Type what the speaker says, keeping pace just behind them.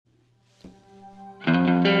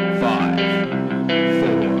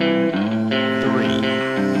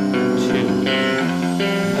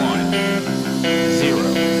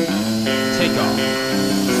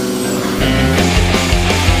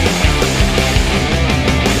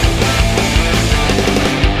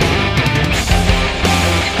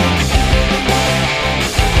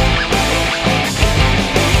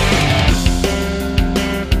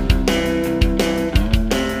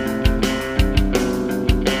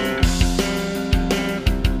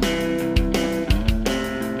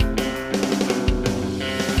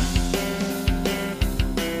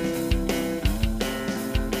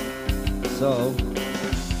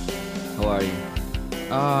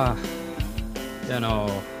You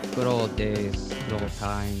know, good old days, good old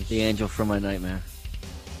times. The angel from my nightmare.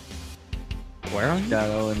 Where are you?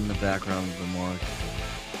 Shadow in the background of the morgue.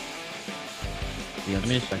 The miss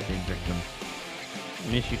you. unsuspecting victim.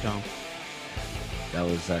 Miss you, Tom. That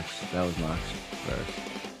was Mark's verse.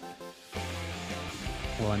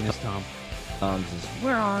 Well, I miss Tom. Tom's is,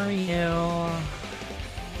 where are you?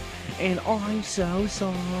 And I'm so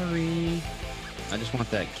sorry. I just want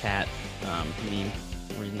that cat meme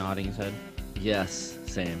where he's nodding his head. Yes,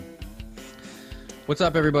 same. What's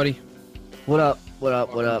up, everybody? What up? What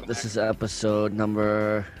up? What up? This is episode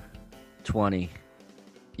number 20.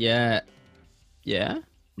 Yeah. Yeah?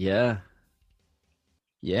 Yeah.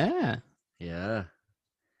 Yeah. Yeah.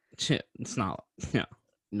 Shit, it's not. Yeah.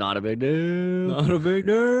 Not a big deal. Not a big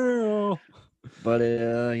deal. But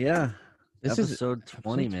yeah. This is episode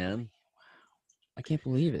 20, man. I can't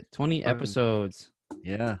believe it. 20 Fucking- episodes.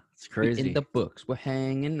 Yeah, it's We crazy. in the books. We're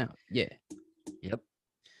hanging out. Yeah. Yep.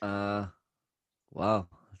 Wow.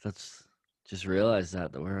 That's just realized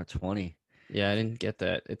that we're at 20. Yeah, I didn't get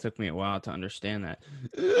that. It took me a while to understand that.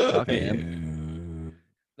 Okay.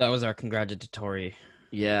 That was our congratulatory.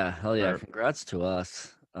 Yeah, hell yeah. Or- Congrats to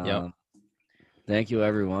us. Yep. Thank you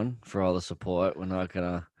everyone for all the support. We're not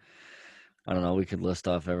gonna I don't know, we could list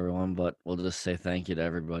off everyone, but we'll just say thank you to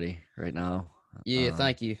everybody right now. Yeah,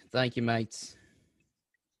 thank you. Thank you, mates.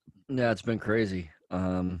 Yeah, it's been crazy.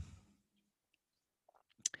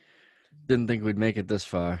 Didn't think we'd make it this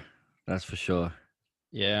far. That's for sure.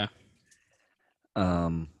 Yeah.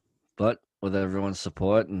 But with everyone's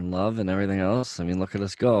support and love and everything else, I mean, look at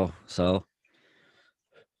us go. So,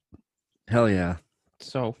 hell yeah.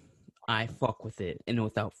 So I fuck with it. And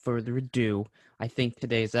without further ado, I think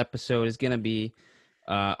today's episode is gonna be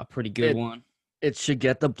a pretty good one. It should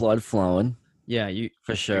get the blood flowing Yeah, you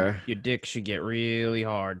for sure. your dick should get really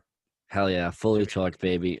hard. Hell yeah, fully torqued,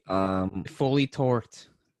 baby. Fully torqued.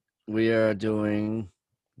 We are doing.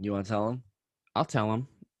 You want to tell him? I'll tell him.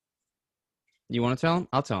 You want to tell him?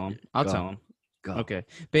 I'll tell him. I'll Go. tell him. Go. Okay.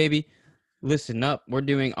 Baby, listen up. We're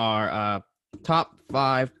doing our top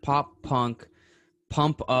 5 pop punk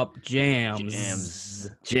pump up jams.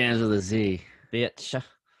 Jams with a Z. Bitch.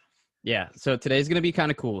 Yeah, so today's going to be kind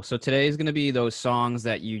of cool. So today's going to be those songs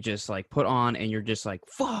that you just like put on and you're just like,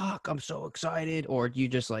 fuck, I'm so excited. Or you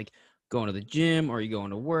just like going to the gym or you going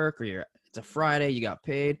to work or it's a Friday, you got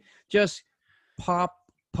paid. Just pop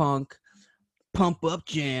punk pump up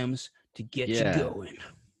jams to get you Yeah. going.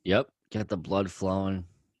 Yep. Get the blood flowing.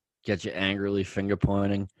 Get you angrily finger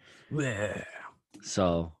pointing. Yeah.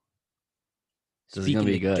 So, this is Speaking gonna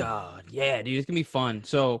be to good. God. Yeah, dude, it's gonna be fun.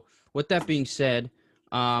 So with that being said,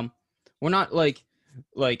 we're not like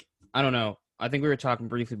I don't know. I think we were talking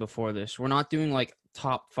briefly before this. We're not doing like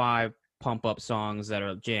top 5 pump up songs that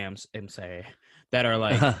are jams and say that are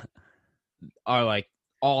like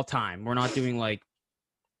all time. We're not doing like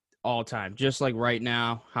all time. Just like right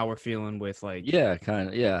now, how we're feeling with like Yeah, kind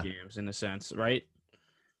of. Yeah. jams in a sense, right?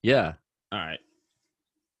 Yeah. All right.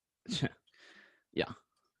 Yeah.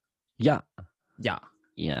 Yeah.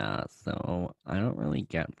 Yeah. So, I don't really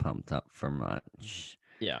get pumped up for much.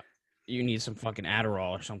 Yeah. You need some fucking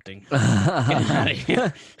Adderall or something. For Get out of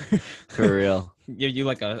here. real. Give you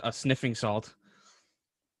like a sniffing salt.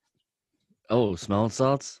 Oh, smelling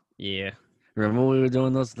salts? Yeah. Remember when we were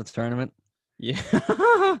doing those at the tournament?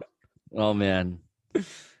 Yeah. Oh, man.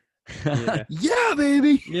 Yeah. Yeah,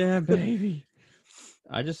 baby. Yeah, baby.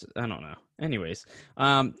 I don't know. Anyways,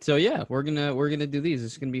 so yeah, we're gonna do these.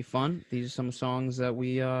 It's gonna be fun. These are some songs that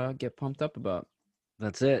we get pumped up about.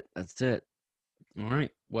 That's it. That's it. All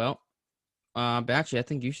right. Well, Batchy, I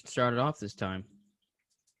think you should start it off this time.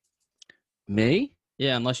 Me?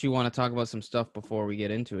 Yeah, unless you want to talk about some stuff before we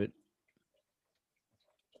get into it.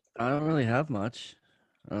 I don't really have much.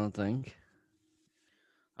 I don't think.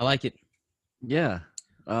 I like it. Yeah.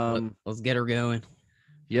 Let's get her going.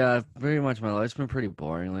 Yeah, pretty much my life's been pretty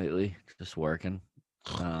boring lately. Just working.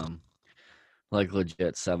 Like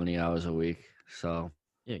legit 70 hours a week. So,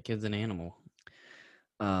 Yeah, kid's an animal.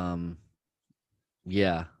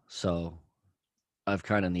 yeah. So I've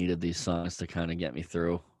kind of needed these songs to kind of get me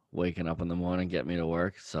through waking up in the morning, get me to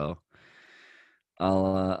work. So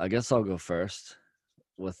I guess I'll go first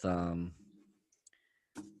with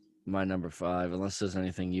my number 5, unless there's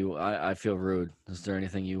anything I feel rude. Is there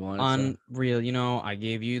anything you want to say? Unreal. You know, I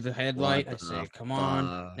gave you the headlight. I What say, the come on.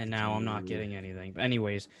 fuck, And now I'm not dude? getting anything. But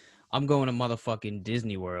anyways, I'm going to motherfucking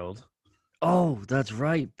Disney World. Oh, that's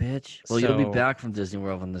right, bitch. Well, you'll be So- back from Disney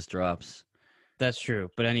World when this drops. That's true.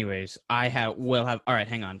 But anyways, all right,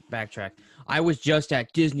 hang on, backtrack. I was just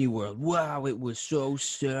at Disney World. Wow, it was so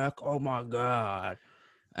sick. Oh my God.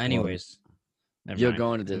 Anyways. never You're mind.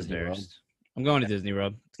 going to Disney World. Embarrassed. I'm going to Disney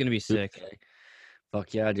World. It's gonna be sick. Tuesday.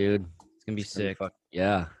 Fuck yeah, dude. It's gonna be It's gonna be sick.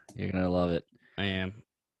 yeah, you're gonna love it. I am.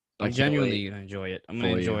 I I'm can't genuinely wait gonna enjoy it. I'm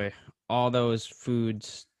gonna for you. enjoy all those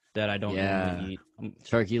foods that I don't normally Yeah, eat.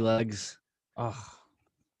 turkey legs, Oh,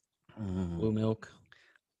 blue mm, milk.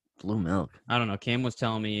 blue milk. I don't know. Cam was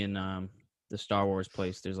telling me in the Star Wars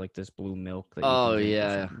place, there's like this blue milk that you can Oh drink or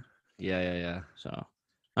yeah, something. yeah. So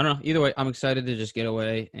I don't know. Either way, I'm excited to just get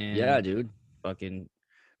away Yeah, and dude. fucking.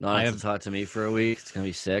 Not I have have. to talk to me for a week. It's gonna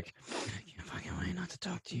be sick. I can't fucking wait not to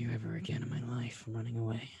talk to you ever again in my life. I'm running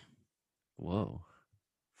away. Whoa,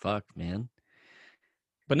 fuck, man.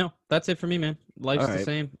 But no, that's it for me, man. All Life's the right,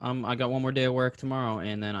 same. I got one more day of work tomorrow,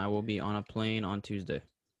 and then I will be on a plane on Tuesday.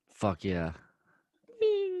 fuck yeah.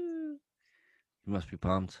 You must be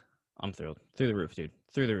pumped. I'm thrilled. Through the roof, dude.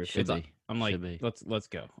 Through the roof. Should be. I'm like, Should be. let's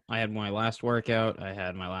go. I had my last workout. I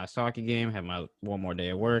had my last hockey game. I had my one more day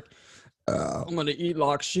of work. I'm gonna eat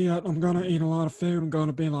like shit. I'm gonna eat a lot of food. I'm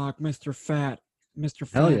gonna be like Mr. Fat. Mr.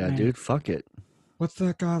 Fat Hell yeah, Man. dude. Fuck it. What's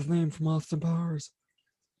that guy's name from Austin Powers?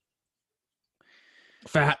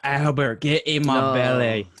 Fat Albert, get in my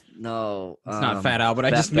belly. No, It's not Fat Albert. I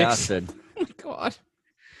just mixed. bastard. Oh my god.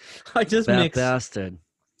 I just Fat mixed. bastard.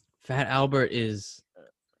 Fat Albert is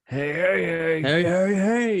Hey.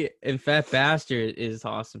 hey, and Fat Bastard is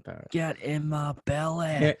Austin Powers. Get in my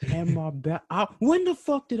belly. And my when the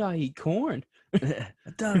fuck did I eat corn? I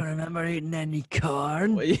don't remember eating any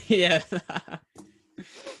corn. Yeah.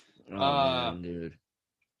 Oh, man, dude.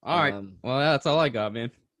 All right. Well, that's all I got,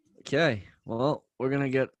 man. Okay. Well, we're gonna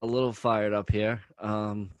get a little fired up here.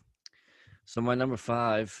 So my number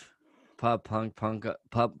 5, pop punk.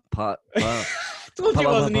 Told you it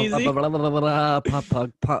wasn't easy.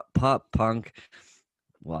 Pop punk.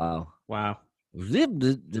 Wow. Wow.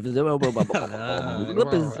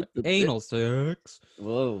 Anal sex.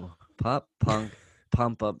 Whoa. Pop punk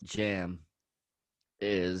pump up jam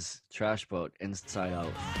is Trash Boat Inside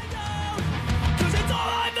Out. Cause it's all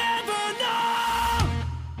I've ever known.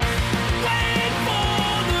 Waiting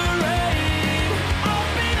for the rain. I'll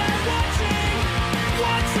be there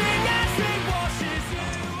watching as it washes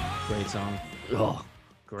you. Great song. Oh,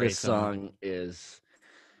 Great this song is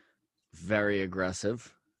very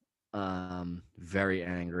aggressive, very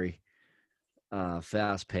angry,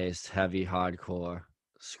 fast-paced, heavy, hardcore,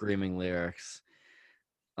 screaming lyrics.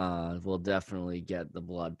 Will definitely get the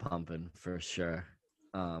blood pumping for sure.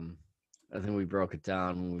 I think we broke it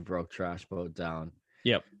down when we broke Trash Boat down.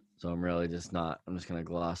 Yep. So I'm just gonna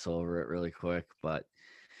gloss over it really quick, but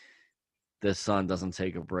this song doesn't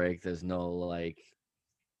take a break. There's no I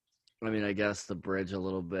guess the bridge a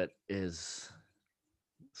little bit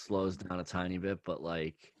slows down a tiny bit, but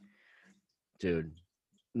dude,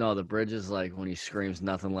 no, the bridge is when he screams,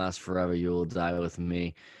 "Nothing lasts forever, you will die with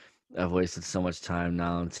me. I've wasted so much time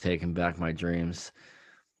now, I'm taking back my dreams.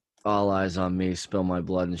 All eyes on me, spill my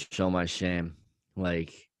blood and show my shame."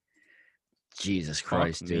 Jesus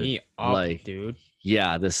Christ, Fuck dude. me up, dude.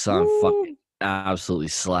 Yeah, this song fucking absolutely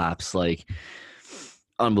slaps.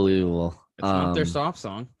 Unbelievable. It's not their soft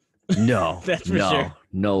song. No, That's for sure.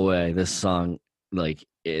 No way. This song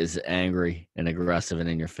is angry and aggressive and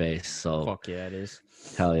in your face. So Fuck yeah, it is.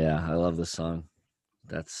 hell yeah, I love this song.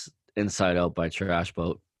 That's Inside Out by Trash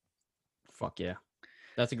Boat. Fuck yeah,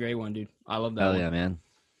 that's a great one, dude. I love that. Hell one. yeah,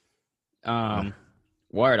 man.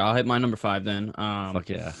 Word. I'll hit my number 5 then. Fuck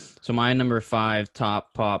yeah. So my number 5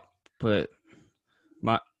 top pop. Put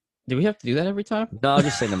my. Do we have to do that every time? No, I'll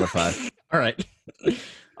just say number 5. All right.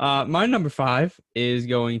 My number 5 is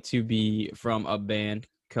going to be from a band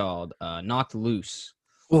called Knocked Loose.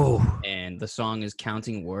 Oh, And the song is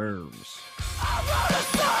Counting Worms. I wrote a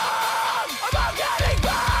song about getting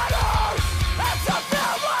better. It's a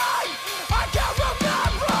feeling I can't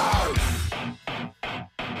remember.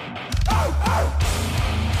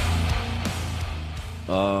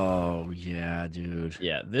 oh yeah, dude.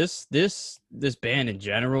 Yeah, this band in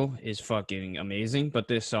general is fucking amazing, but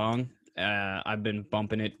this song, I've been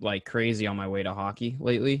bumping it like crazy on my way to hockey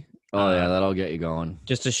lately. Oh yeah, that'll get you going.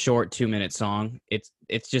 Just a short 2-minute song. It's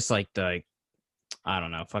just like I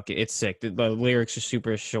don't know, fuck it, it's sick. The lyrics are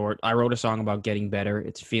super short. I wrote a song about getting better.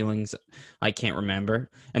 It's feelings I can't remember,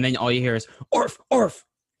 and then all you hear is orf orf.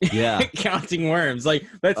 Yeah. Counting worms.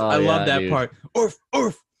 That's Oh, I love yeah, that dude. part. Orf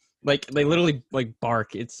orf. They literally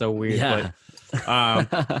bark. It's so weird. Yeah. But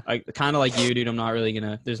I kind of like you, dude. I'm not really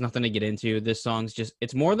there's nothing to get into. This song's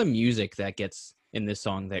it's more the music that gets in this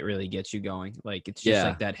song that really gets you going. It's just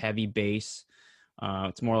Yeah. that heavy bass.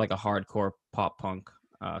 It's more like a hardcore pop punk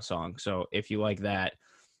song. So if you like that,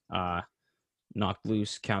 Knocked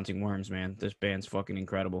Loose, Counting Worms, man, this band's fucking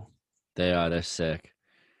incredible. They're sick.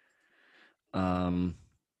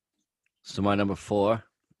 So my number 4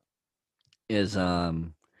 is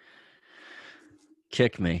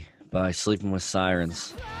 "Kick Me" by Sleeping with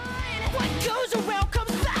Sirens. What goes around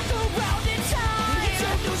comes back around in time. You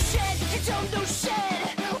don't know shit, you don't know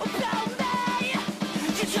shit about me.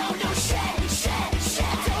 You don't know shit,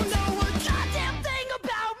 don't know a goddamn thing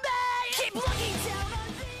about me. Keep looking down on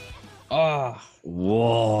me. Oh,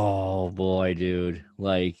 Whoa, boy, dude!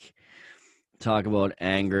 Like, talk about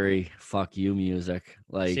angry "fuck you" music.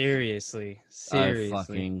 Like, seriously. I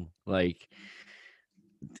fucking like.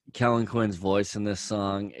 Kellen Quinn's voice in this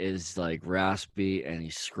song is like raspy and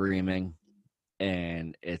he's screaming,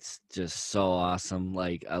 and it's just so awesome.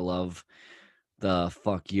 Like, I love the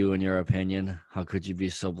 "fuck you" in your opinion. How could you be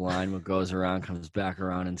so blind? What goes around comes back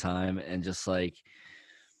around in time. And just like,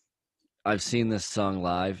 I've seen this song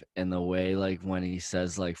live, and the way like when he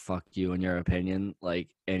says like "fuck you" in your opinion, like,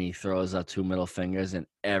 and he throws up 2 middle fingers and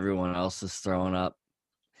everyone else is throwing up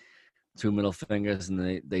 2 middle fingers,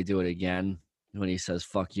 and they do it again when he says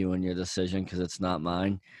 "fuck you" in your decision because it's not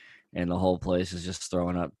mine, and the whole place is just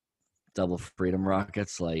throwing up double freedom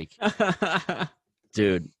rockets. Like,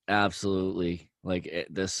 dude, absolutely. Like,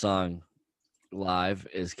 this song live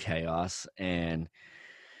is chaos, and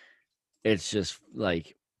it's just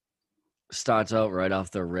like starts out right off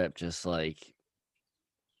the rip, just like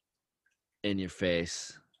in your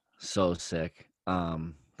face, so sick.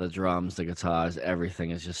 The drums, the guitars, everything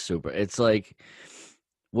is just super. It's like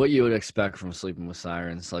what you would expect from Sleeping with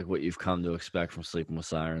Sirens, like what you've come to expect from Sleeping with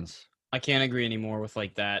Sirens. I can't agree anymore with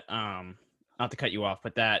like that. Not to cut you off,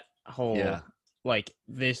 but that whole Yeah. like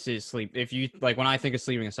this is sleep. If you like when I think of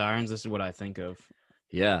Sleeping with Sirens, this is what I think of.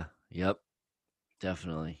 Yeah. Yep.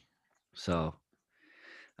 Definitely. So,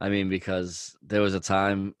 I mean, because there was a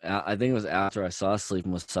time, I think it was after I saw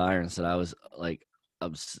Sleeping with Sirens, that I was like,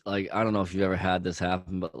 like, I don't know if you've ever had this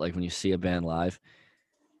happen, but like when you see a band live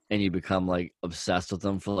and you become like obsessed with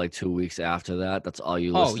them for like 2 weeks after that, that's all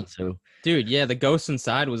you Oh, listen to. dude, yeah, the Ghosts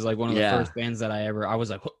Inside was like one of the Yeah. first bands that I was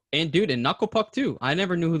like, and dude, and Knuckle Puck too. I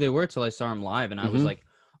never knew who they were till I saw them live, and I was Mhm. like,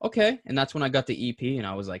 okay, and that's when I got the EP, and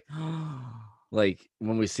I was like, Like,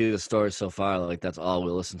 when we see the story so far, like, that's all we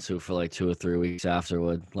listen to for like 2 or 3 weeks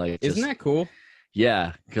afterward. Like, isn't just, that cool?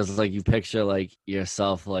 yeah, because like you picture like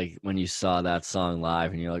yourself like when you saw that song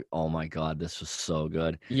live, and you're like, oh my god, this was so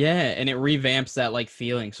good. Yeah, and it revamps that like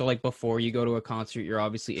feeling. So like before you go to a concert, you're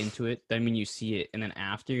obviously into it. Then when you see it, and then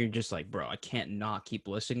after, you're just like, bro, I can't not keep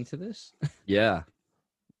listening to this. Yeah,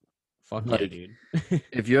 Fuck yeah, like, dude.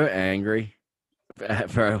 if you're angry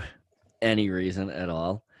for any reason at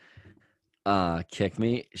all, "Kick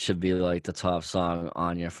Me" should be like the top song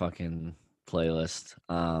on your fucking playlist.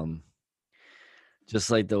 Just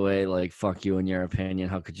like the way, like, "fuck you" in your opinion.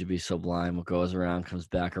 How could you be so blind? What goes around comes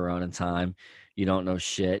back around in time. You don't know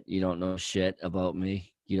shit. You don't know shit about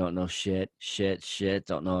me. You don't know shit.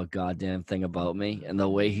 Don't know a goddamn thing about me. And the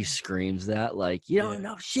way he screams that, like, you don't Yeah.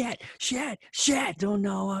 know shit. Don't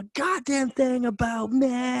know a goddamn thing about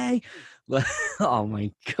me. Like, oh my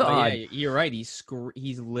But god. yeah, you're right. He's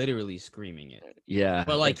literally screaming it. Yeah.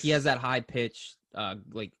 But like he it's- has that high pitched,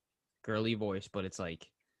 like girly voice, but it's like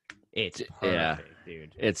it's yeah. perfect,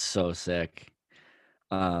 dude. It's so sick.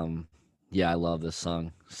 Yeah, I love this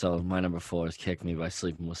song. So my number 4 is "Kick Me" by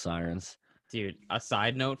Sleeping with Sirens. Dude, a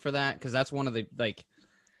side note for that, because that's one of the like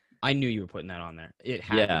I knew you were putting that on there. It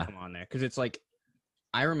had Yeah. to come on there because it's like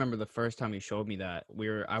I remember the first time you showed me that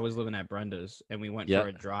I was living at Brenda's and we went Yep. for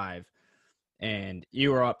a drive, and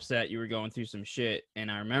you were upset. You were going through some shit, and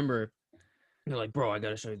I remember you're like, "Bro, I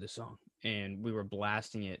gotta show you this song," and we were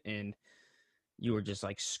blasting it, and you were just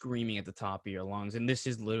like screaming at the top of your lungs. And this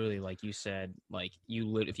is literally like you said, like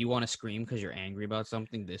if you want to scream because you're angry about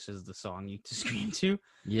something, this is the song you to scream to.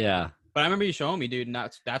 Yeah. But I remember you showing me, dude, and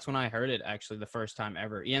that's when I heard it actually the first time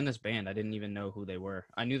ever. Yeah, in this band, I didn't even know who they were.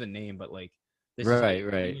 I knew the name, but like this is Right, you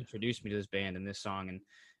right. introduced me to this band and this song, and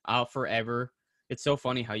I'll forever. It's so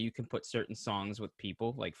funny how you can put certain songs with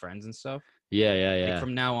people, like friends and stuff. Yeah, yeah, Like yeah.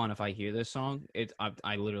 from now on, if I hear this song,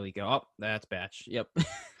 I literally go, oh, that's Batch. Yep,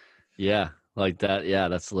 Yeah. Like that. Yeah,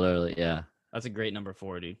 that's literally, yeah. that's a great number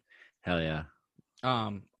 4, dude. Hell yeah.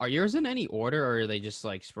 Are yours in any order, or are they just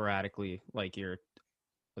like sporadically? Like are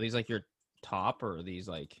these like your top, or are these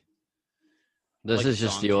like? This Like is the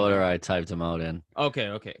just songs the you order know? I typed them out in.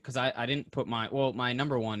 Okay, because I didn't put my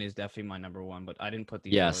number 1 is definitely my number 1, but I didn't put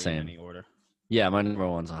these Yeah, really same. in any order. Yeah, my number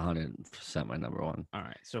 1's 100% my number 1. All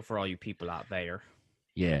right, so for all you people out there,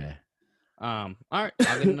 Yeah. all right,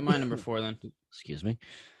 I'll get into my number 4 then. Excuse me.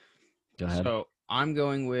 Go ahead. So I'm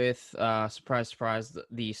going with surprise, surprise,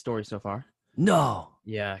 the story so far. No.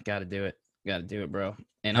 Yeah, got to do it, bro.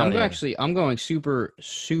 And Hell I'm yeah. I'm going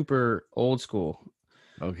super old school.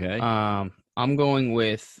 Okay. I'm going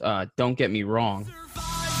with Don't Get Me Wrong.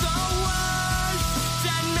 Survive the worst,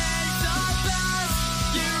 then make the best.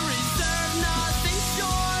 You reserve nothing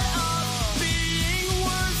short of being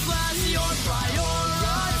worthless. Your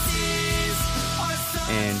priorities are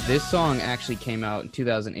so And this song actually came out in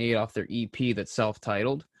 2008 off their EP that's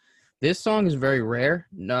self-titled. This song is very rare.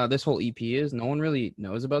 No, this whole EP is. No one really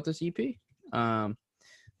knows about this EP.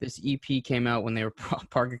 This EP came out when they were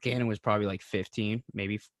Parker Cannon was probably like 15,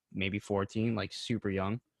 maybe 14, like super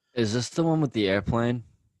young. Is this the one with the airplane?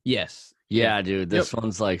 Yes. Yeah, dude. This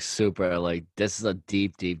one's like super. Like this is a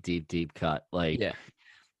deep cut. Like Yeah.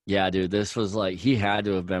 yeah, dude. This was like he had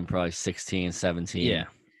to have been probably 16, 17. Yeah.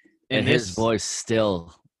 And his this- voice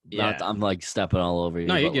still. Yeah. I'm like stepping all over you.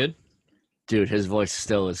 No, you're but, good. dude. His voice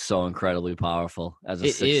still is so incredibly powerful as a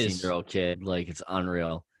It is. 16-year-old kid. Like it's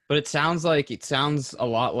unreal. But it sounds a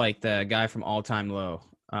lot like the guy from All Time Low.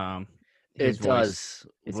 His It voice, does.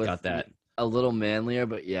 It's with got that. a little manlier,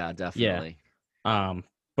 but yeah, definitely.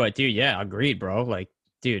 But dude, yeah, agreed, bro. Like,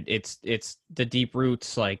 dude, it's the deep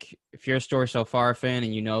roots. Like, if you're a Story So Far fan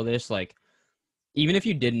and you know this, like, even if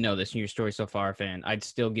you didn't know this and you're a Story So Far fan, I'd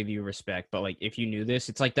still give you respect. But like, if you knew this,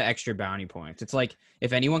 it's like the extra bounty points. It's like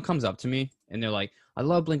if anyone comes up to me and they're like, "I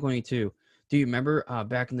love Blink-182. Do you remember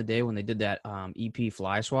back in the day when they did that EP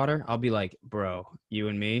Fly Swatter?" I'll be like, "Bro, you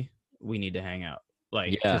and me, we need to hang out."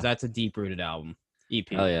 Like, Yeah. because that's a deep rooted album EP.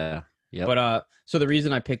 Oh yeah. Yep. But so the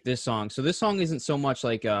reason I picked this song, so this song isn't so much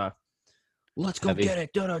like let's go Heavy. get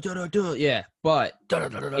it, da da da da da. Yeah, but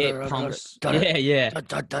it pumps. Yeah,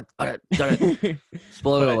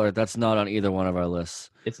 Spoiler But- alert, that's not on either one of our lists.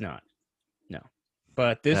 it's not. No,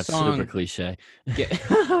 but this That's song, super cliche.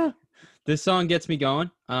 this song gets me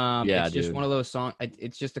going. Yeah, it's just dude. one of those songs.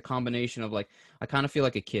 It's just a combination of like I kind of feel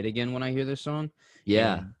like a kid again when I hear this song.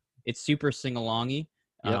 Yeah. And it's super sing alongy.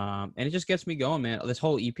 Yep. And it just gets me going, man. This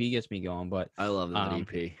whole EP gets me going, but I love that Um,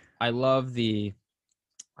 EP. I love the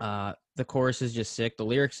chorus is just sick. The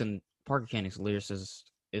lyrics and Parker Cannon's lyrics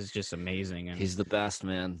is just amazing. And He's the best,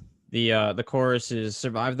 man. the chorus is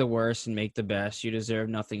survive the worst and make the best. You deserve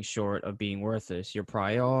nothing short of being worthless. Your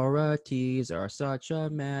priorities are such a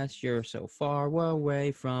mess. You're so far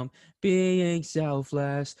away from being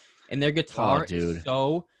selfless. And their guitar dude. is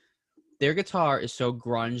so their guitar is so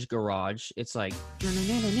grunge garage. It's like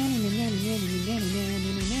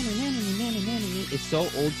it's so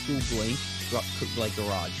old school Blink like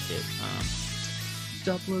garage shit.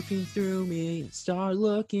 Stop looking through me, start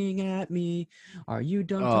looking at me. Are you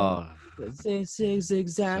done? Oh, This is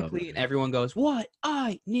exactly, and everyone goes, "What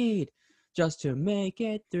I need just to make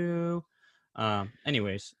it through."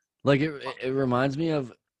 Anyways, like it reminds me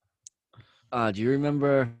of do you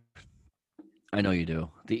remember, I know you do,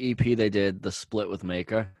 the EP they did, the split with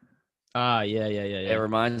Maker? yeah. It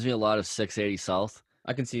reminds me a lot of 680 South.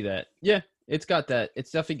 I can see that. Yeah, it's got that. It's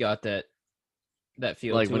definitely got that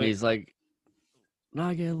feel. Like to when it. he's like,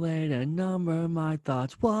 I get laid and number my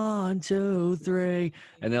thoughts 1, 2, 3,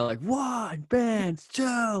 and they're like 1 bands,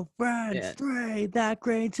 2 friends, Yeah. 3 that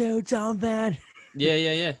grade 2 down van.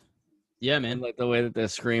 Yeah, man. And like the way that they're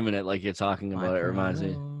screaming it, like you're talking about, it reminds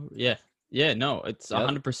me. Yeah. No, it's Yep.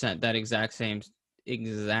 100% that exact. And he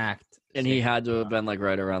same- had to have been like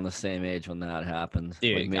right around the same age when that happened.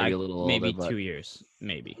 Dude, like maybe a little maybe older, but 2 years,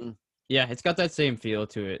 maybe. Mm. Yeah, it's got that same feel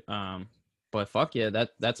to it. But fuck yeah,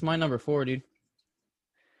 that's my number 4, dude.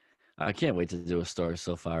 I can't wait to do a Story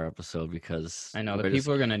So Far episode because I know the we're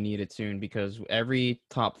people are gonna need it soon because every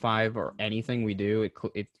top 5 or anything we do,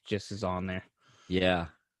 it just is on there. yeah.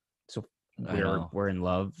 I We're know. we're in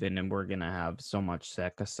love, and then we're gonna have so much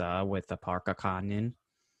sex with the Parker Cannon.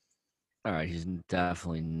 All right, he's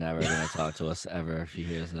definitely never gonna talk to us ever if he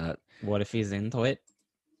hears that. What if he's into it?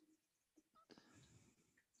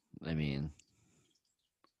 I mean,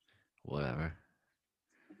 whatever.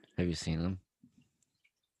 Have you seen him?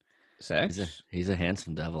 Sex? He's a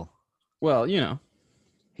handsome devil. Well, you know,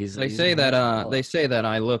 He's they he's say a that handsome they say that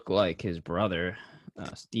I look like his brother,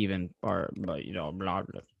 Stephen, but you know, blah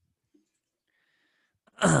blah.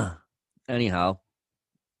 fella. Anyhow,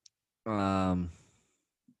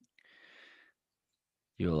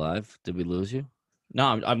 you alive? Did we lose you? No,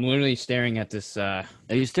 I'm literally staring at this. Are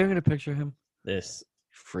you staring at a picture of him? This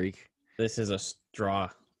Freak. is a straw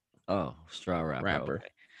Oh, straw rapper. Rapper.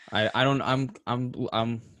 okay. I don't.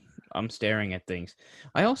 I'm staring at things.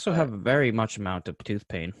 I also have a very much amount of tooth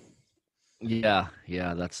pain. Yeah,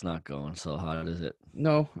 that's not going so hot, is it?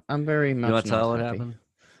 No, I'm very much. You want to not tell what happy. happened?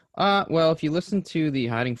 Well, if you listen to the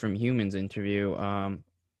Hiding from Humans interview,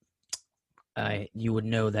 you would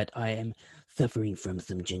know that I am suffering from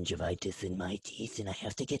some gingivitis in my teeth, and I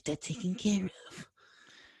have to get that taken care of.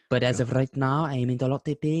 But as of right now, I am in a lot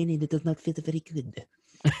of pain and it does not feel very good.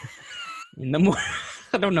 In the morning,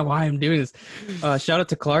 I don't know why I'm doing this. Shout out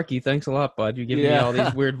to Clarky. Thanks a lot, bud. You give me Yeah. all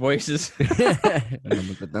these weird voices.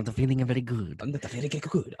 Not feeling very good. I'm not very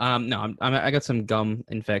good. No, I got some gum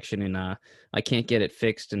infection and I can't get it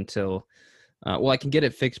fixed until. Well, I can get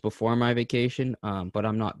it fixed before my vacation. But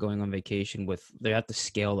I'm not going on vacation with. They have to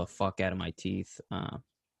scale the fuck out of my teeth.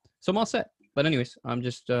 So I'm all set. But anyways, I'm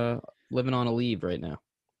just living on a leave right now.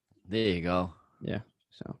 There you go. Yeah.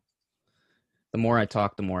 So the more I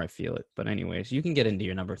talk, the more I feel it. But anyways, you can get into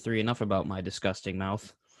your number 3. Enough about my disgusting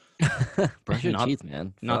mouth. Brush your Not- teeth,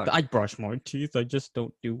 man. Not Fuck. I brush my teeth. I just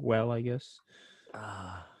don't do well, I guess.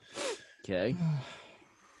 Okay.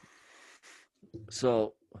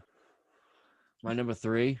 So, my number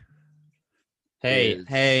 3 is-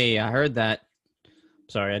 Hey, I heard that.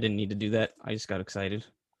 Sorry, I didn't need to do that. I just got excited.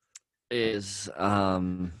 is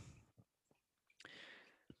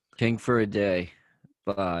King for a Day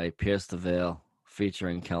by Pierce the Veil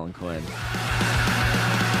featuring Kellen Quinn. Please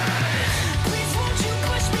won't you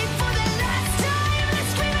push me for the last time?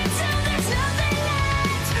 Let's scream until there's nothing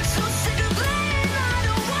left. So sick of playing, I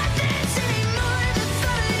don't want this anymore. The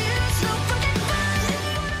thought of you's no fucking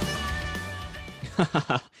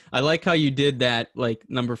fun. I like how you did that, like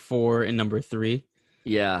number 4 and number 3.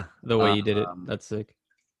 Yeah. The way you did it. Um, That's sick.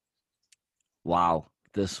 Wow.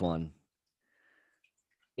 This one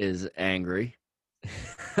is angry.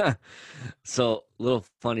 So, little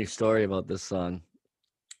funny story about this song.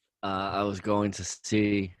 I was going to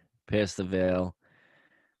see Pierce the Veil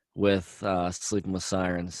with Sleeping with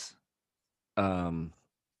Sirens when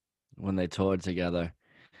they toured together.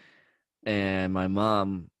 And my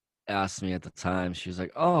mom asked me at the time, she was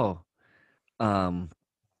like, "Oh,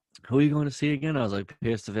 who are you going to see again?" I was like,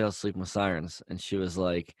 "Pierce the Veil, Sleeping with Sirens." And she was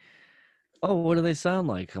like, "Oh, what do they sound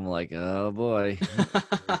like?" I'm like, "Oh boy,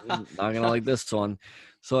 not gonna like this one."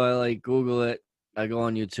 So I like Google it. I go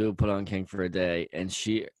on YouTube, put on King for a Day, and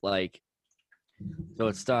she like, so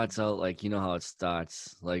it starts out like, you know how it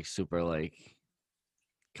starts, like super like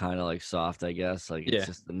kind of like soft, I guess. Like it's Yeah.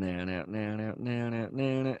 just the na na na na na na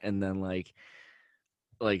na na, and then like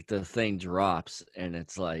the thing drops, and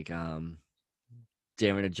it's like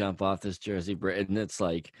daring to jump off this Jersey Bridge, and it's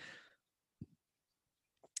like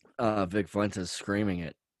Vic Fuentes screaming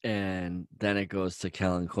it, and then it goes to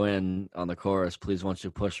Kellen Quinn on the chorus. "Please won't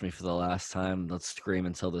you push me for the last time? Let's scream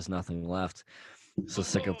until there's nothing left. So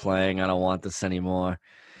sick of playing, I don't want this anymore.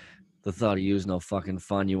 The thought of you's no fucking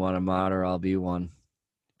fun. You want a martyr, I'll be one.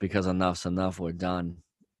 Because enough's enough, we're done."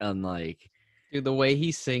 And like, Dude, the way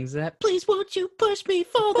he sings that. Please won't you push me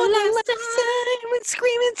for the last time and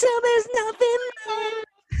scream until there's nothing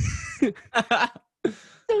left.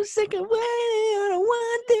 So sick of waiting, I don't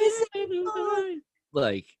want this anymore.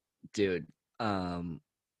 Like, dude,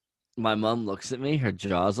 my mom looks at me, her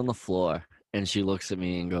jaw's on the floor, and she looks at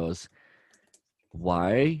me and goes,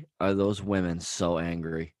 "Why are those women so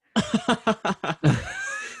angry?"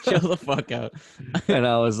 Chill the fuck out. And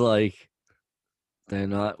I was like, "They're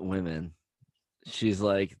not women." She's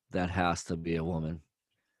like, "That has to be a woman."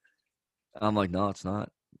 I'm like, "No, it's not.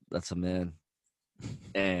 That's a man."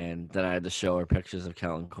 And then I had to show her pictures of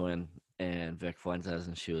Kellen Quinn and Vic Fuentes,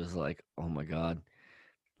 and she was like, "Oh my God,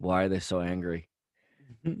 why are they so angry?"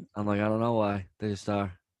 I'm like, "I don't know why. They just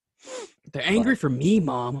are." They're angry for me,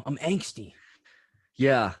 Mom. I'm angsty.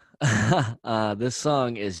 Yeah. This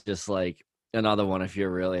song is just like another one if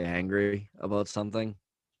you're really angry about something.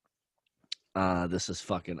 This is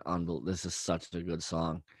fucking unbelievable. This is such a good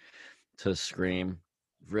song to scream.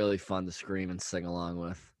 Really fun to scream and sing along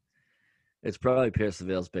with. It's probably Pierce the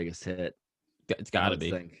Veil's biggest hit. It's I gotta would be.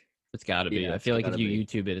 think. It's gotta be. Yeah, I it's feel like if gotta you be.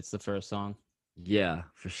 YouTube it, it's the first song. Yeah,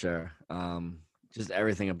 for sure. Just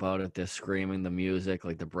everything about it. They're screaming, the music,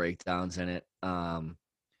 like the breakdowns in it.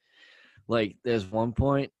 Like there's one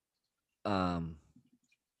point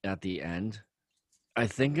at the end. I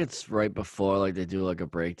think it's right before like they do like a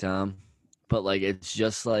breakdown, but like it's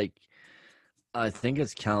just like I think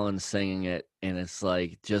it's Kellen singing it, and it's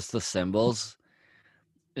like just the cymbals,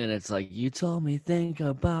 and it's like, "You told me think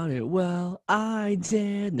about it, well I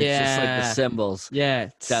did." And it's just like the Yeah. cymbals, Yeah.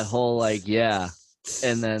 that whole like yeah,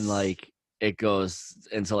 and then like it goes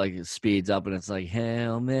into like it speeds up, and it's like,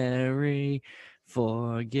 "Hail Mary,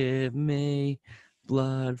 forgive me,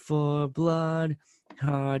 blood for blood,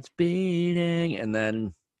 hearts beating," and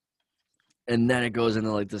then it goes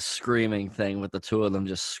into like the screaming thing with the two of them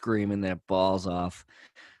just screaming their balls off.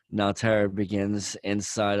 "Now terror begins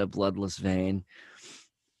inside a bloodless vein.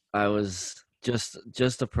 I was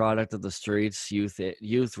just a product of the streets,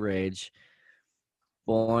 youth rage,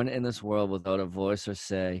 born in this world without a voice or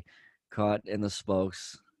say, caught in the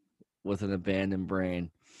spokes with an abandoned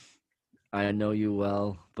brain. I know you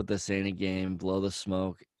well, but this ain't a game. Blow the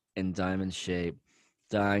smoke in diamond shape.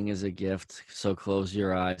 Dying is a gift, so close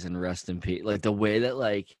your eyes and rest in peace. Like the way that,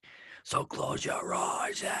 like, so close your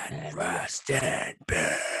eyes and rest in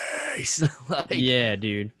peace. Like, Yeah,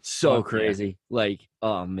 dude. so Fuck yeah. crazy. Like,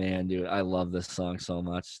 oh man, dude, I love this song so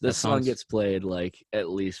much. This song song's- gets played like at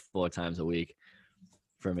least 4 times a week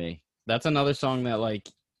for me. That's another song that like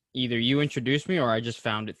either you introduced me or I just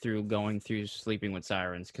found it through going through Sleeping with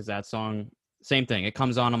Sirens, because that song, same thing. It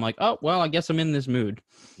comes on, I'm like, oh well, I guess I'm in this mood.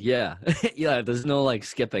 Yeah. Yeah, there's no like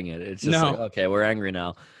skipping it. It's just No. like, okay, we're angry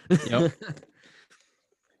now. Yep.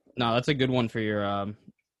 No, that's a good one for your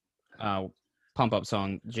pump up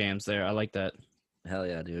song jams there. I like that. Hell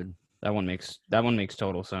yeah, dude. That one makes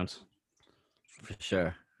total sense. For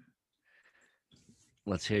sure.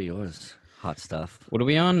 Let's hear yours. Hot stuff. What are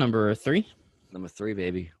we on? Number 3? Number 3,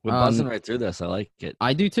 baby. We're buzzing right through this. I like it.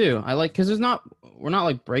 I do too. I like, because we're not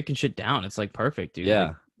like breaking shit down. It's like perfect, dude. Yeah.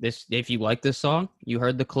 Like, this, if you like this song, you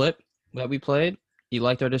heard the clip that we played, you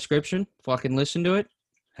liked our description, fucking listen to it.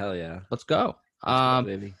 Hell yeah. Let's go. Let's go,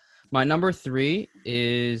 baby. My number 3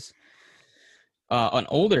 is an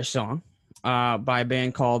older song by a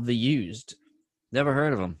band called The Used. Never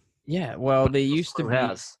heard of them. Yeah, well, they used to Who be.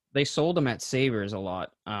 has? They sold them at Savers a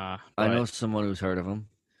lot. I but know someone who's heard of them.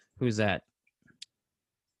 Who's that?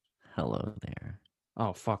 Hello there.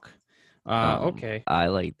 Oh fuck. Okay. I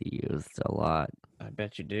like the Used a lot. I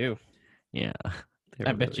bet you do. Yeah.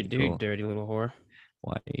 I bet you do, cool. dirty little whore.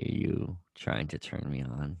 Why are you trying to turn me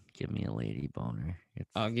on? Give me a lady boner.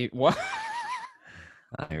 I'll give what?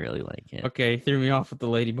 I really like it. Okay, threw me off with the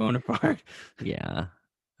lady boner part. Yeah,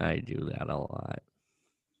 I do that a lot.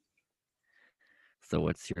 So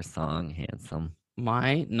what's your song, handsome?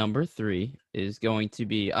 My number 3 is going to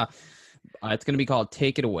be it's going to be called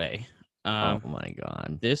 "Take It Away." Oh my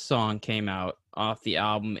god. This song came out off the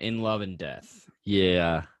album "In Love and Death"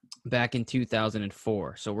 Yeah. back in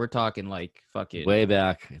 2004. So we're talking like fucking Way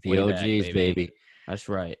back. The way OGs, back, baby. baby. That's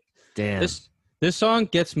right. Damn. This song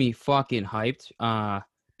gets me fucking hyped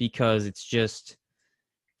because it's just,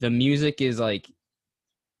 the music is like,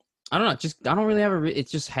 I don't know, I don't really have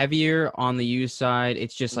it's just heavier on the Used side.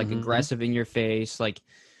 It's just like Mhm. aggressive in your face. Like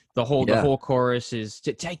the whole chorus is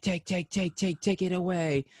take it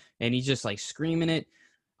away, and he's just like screaming it.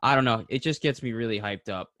 I don't know. It just gets me really hyped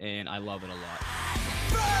up, and I love it a lot.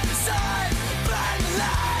 Burn the sun, burn the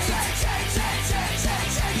light. Take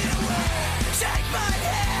it away. Take my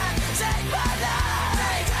hand, take my life.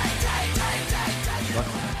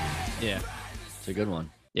 Yeah. It's a good one.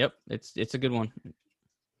 Yep. It's a good one.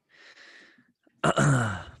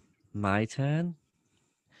 My turn?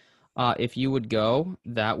 If you would go,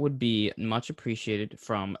 that would be much appreciated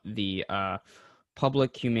from the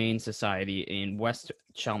Public Humane Society in West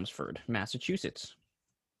Chelmsford, Massachusetts.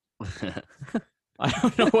 I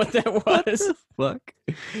don't know what that was. Fuck.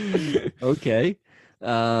 Okay.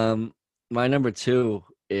 My number 2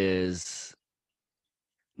 is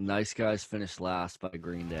Nice Guys Finish Last by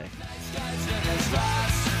Green Day.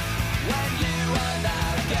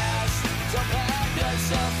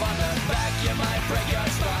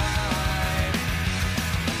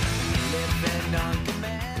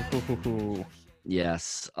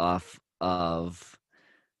 Yes, off of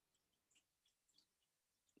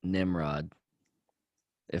Nimrod.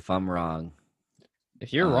 If I'm wrong.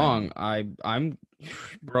 If you're wrong, I'm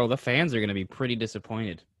bro, the fans are gonna be pretty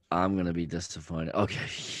disappointed. I'm gonna be disappointed.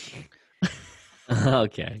 Okay.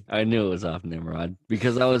 Okay. I knew it was off Nimrod.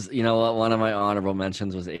 Because I was, you know what, one of my honorable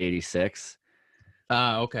mentions was 86,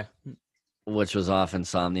 Okay. which was off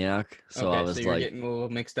Insomniac. So okay, I was so you're like, getting a little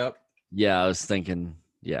mixed up. yeah, I was thinking,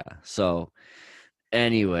 yeah. So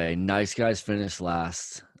anyway, Nice Guys Finish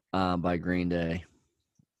Last by Green Day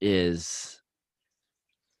is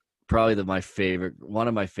probably one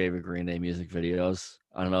of my favorite Green Day music videos.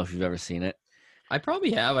 I don't know if you've ever seen it. I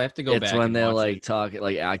probably have. I have to go back. It's when and they're watch like it. talking,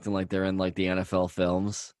 like acting like they're in like the NFL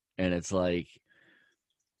films, and it's like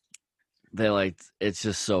they're like, it's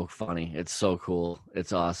just so funny. It's so cool.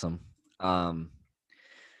 It's awesome. But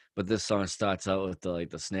this song starts out with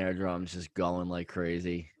the snare drums just going like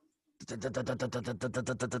crazy.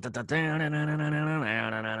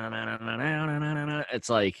 It's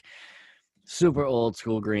like super old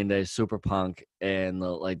school Green Day, super punk, and the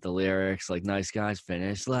lyrics, like Nice Guys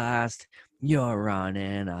Finish Last, you're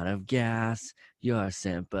running out of gas, your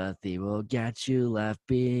sympathy will get you left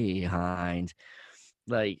behind.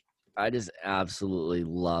 Like, I just absolutely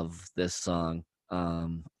love this song.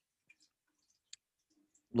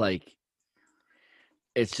 Like,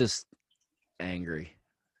 it's just angry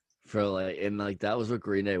for like, and like that was what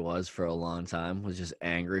Green Day was for a long time, was just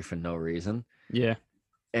angry for no reason. Yeah.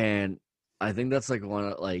 And I think that's like one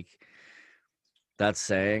of like that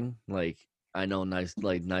saying, like, I know nice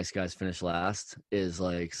guys finish last is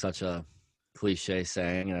like such a cliche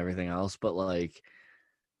saying and everything else, but like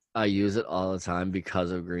I use it all the time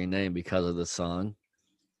because of Green Day and because of the song.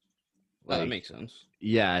 Well, that Like, makes sense.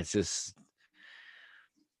 yeah, it's just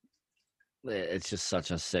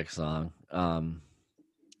such a sick song.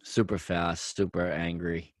 Super fast, super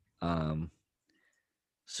angry,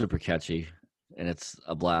 super catchy, and it's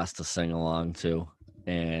a blast to sing along to.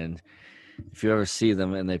 And if you ever see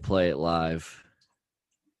them and they play it live,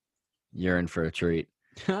 you're in for a treat.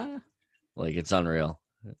 Like, it's unreal.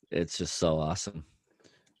 It's just so awesome.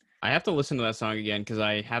 I have to listen to that song again because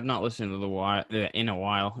I have not listened to in a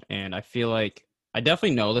while, and I feel like I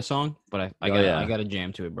definitely know the song, but I Oh, got yeah. I got to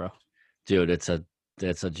jam to it, bro. Dude, it's a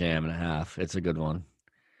jam and a half. It's a good one.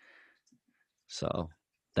 So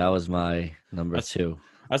that was my number That's- 2.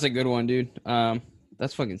 That's a good one, dude.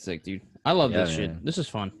 That's fucking sick, dude. I love Yeah, this shit. man. This is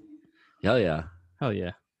fun. Hell yeah. Hell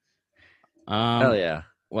yeah. Hell yeah.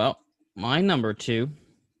 Well, my number 2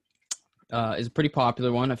 is a pretty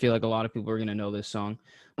popular one. I feel like a lot of people are gonna know this song.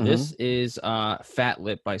 This is "Fat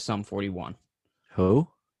Lip" by Sum 41. Who?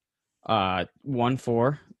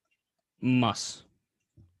 1-4 Muss.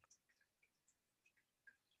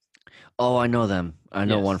 Oh, I know them. I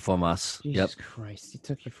know Yes. One from Us. Jesus Christ, it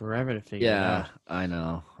took you forever to figure it Yeah, out.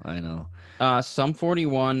 I know. Sum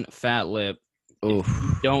 41 Fat Lip. Oof. If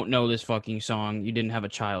you don't know this fucking song, you didn't have a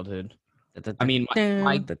childhood. I mean,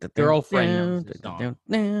 my girlfriend knows this song,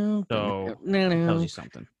 so it tells you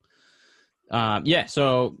something. Yeah,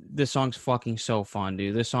 so this song's fucking so fun,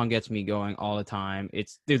 dude. This song gets me going all the time.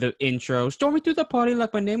 It's through the intro, story through the party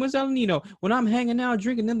like my name was El Nino. When I'm hanging out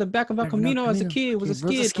drinking in the back of El Camino as a kid, was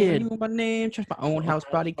a skid. No one knew my name, trust my own house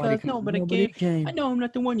body, cause nobody came. I know I'm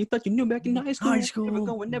not the one you thought you knew back in high school. Never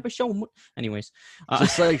go and never show 'em. Anyways,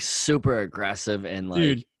 Just like super aggressive and like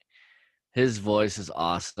dude, his voice is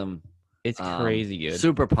awesome. it's crazy good.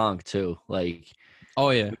 Super punk too. Like, Oh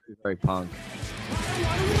yeah, very punk.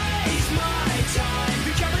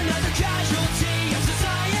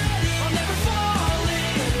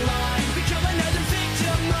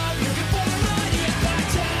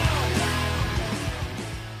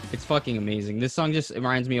 it's fucking amazing. This song just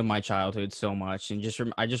reminds me of my childhood so much, and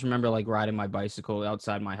I just remember like riding my bicycle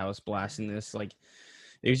outside my house, blasting this. Like,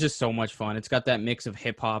 it was just so much fun. It's got that mix of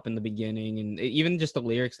hip hop in the beginning, and even just the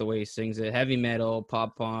lyrics, the way he sings it, heavy metal,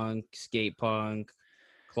 pop punk, skate punk,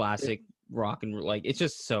 classic rock and like it's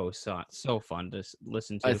just so fun to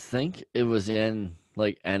listen to. I think it was in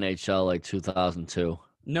like NHL like 2002.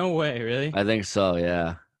 No way, really? I think so,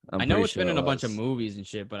 yeah. I know it's been in a bunch of was. movies and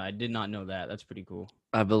shit, but I did not know that. That's pretty cool.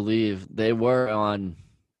 I believe they were on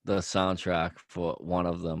the soundtrack for one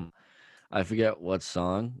of them. I forget what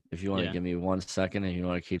song. If you want to Yeah. give me 1 second and you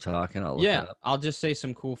want to keep talking, I'll look Yeah, it up. I'll just say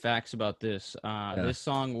some cool facts about this. This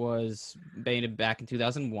song was made back in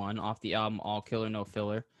 2001 off the album All Killer No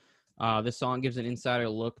Filler. This song gives an insider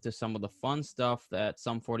look to some of the fun stuff that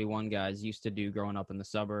Sum 41 guys used to do growing up in the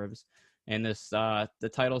suburbs. And this the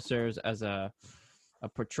title serves as a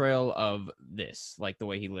portrayal of this, like the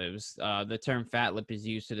way he lives. The term fat lip is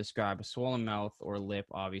used to describe a swollen mouth or lip,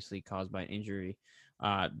 obviously caused by an injury.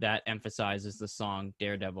 That emphasizes the song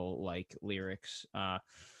Daredevil-like lyrics.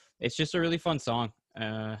 It's just a really fun song,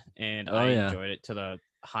 and I enjoyed it to the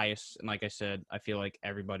highest. And like I said, I feel like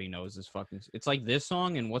everybody knows this fucking. It's like this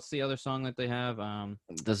song, and what's the other song that they have?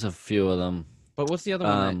 There's a few of them. But what's the other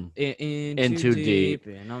one? In Too Deep.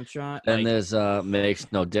 And I'm trying. And there's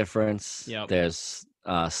Makes No Difference. Yep. There's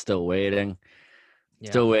Still Waiting. Yeah.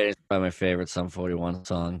 Still Waiting is probably my favorite Sum 41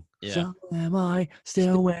 song. Yeah. So am I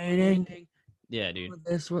still waiting? Yeah, dude.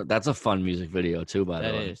 That's a fun music video too, by the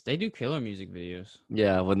way. That is. They do killer music videos.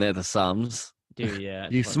 Yeah, when they're the Sums. Dude, yeah.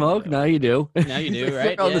 You fucking smoke? dope. Now you do. Now you do, He's like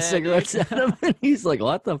right? throwing the Yeah, cigarettes dude. at him, and he's like,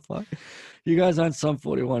 "What the fuck? You guys aren't Sum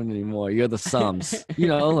 41 anymore. You're the Sums. You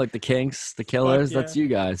know, like the Kinks, the Killers. yeah. That's you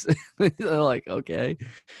guys." They're like, "Okay,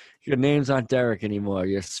 your names aren't Derek anymore.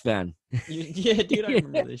 You're Sven." Yeah, dude, I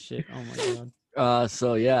remember this shit. Oh my god.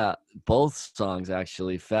 So yeah, both songs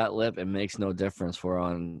actually, "Fat Lip" and "Makes No Difference" were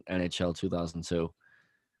on NHL 2002.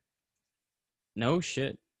 No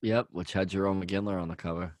shit. Yep, which had Jerome McGinley on the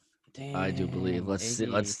cover. Damn. I do believe. Let's see.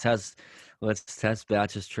 Iggy. Let's test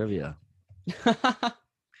Batch's trivia.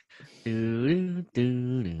 Do do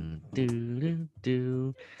do do do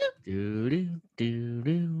do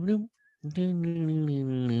do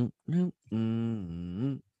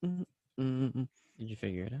Did you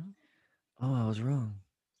figure it out? Oh, I was wrong.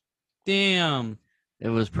 Damn. It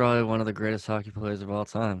was probably one of the greatest hockey players of all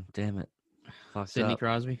time. Damn it. Fucked Sidney up.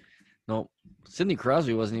 Crosby. Nope. Sidney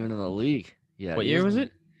Crosby wasn't even in the league. Yeah. What he year was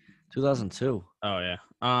wasn't- it? 2002. Oh yeah.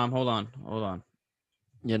 Hold on.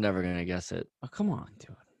 You're never gonna guess it. Oh, come on,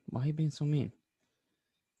 dude. Why are you being so mean?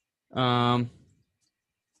 Yeah,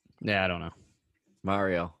 I don't know.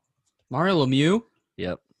 Mario. Mario Lemieux.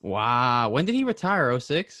 Yep. Wow. When did he retire?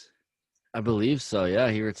 06? I believe so. Yeah,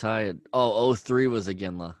 he retired. Oh, 03 was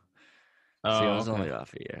Iginla. Oh, See, I was okay. only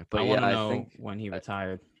off a year. I But want to yeah, know I think when he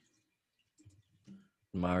retired.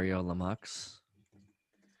 Mario Lemieux.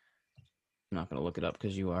 I'm not gonna look it up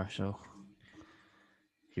because you are. So,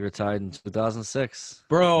 He retired in 2006.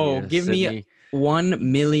 bro, Yeah, give me $1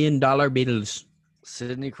 million bills.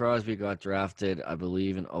 Sidney Crosby got drafted, I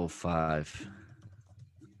believe, in 05.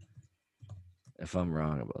 If I'm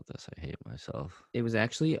wrong about this, I hate myself. It was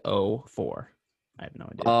actually 04. I have no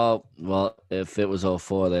idea. Oh, well, if it was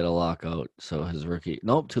 04, they had a lockout. So his rookie.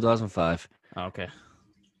 Nope, 2005. Okay.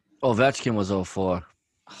 Ovechkin was 04.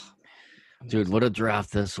 Oh, man. Dude, what a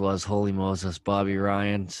draft this was. Holy Moses. Bobby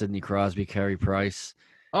Ryan, Sidney Crosby, Carey Price.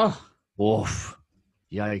 Oh, Woof.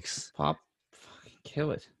 Yikes. Pop, fucking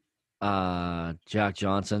kill it. Jack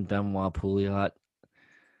Johnson, Benoit Pouliot.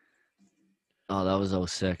 Oh, that was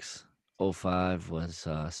 06. 05 was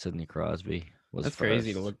Sidney Crosby. Was That's crazy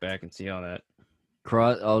to first. look back and see all that.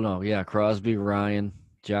 Crosby, Ryan,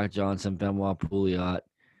 Jack Johnson, Benoit Pouliot.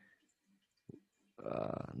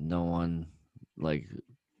 No one like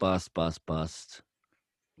bust.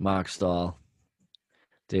 Mark Stahl,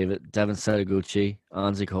 Devin Setaguchi,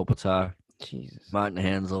 Anze Kopitar, Jesus. Martin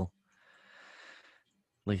Hansel.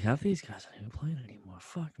 Like half these guys aren't even playing anymore.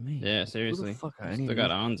 Fuck me. Yeah, Who the seriously. fuck are any Still of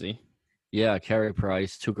got these- Anzi. Yeah, Carey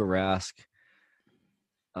Price, Tuukka Rask.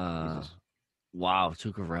 Jesus. Wow,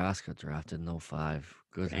 Tuukka Rask got drafted in 05.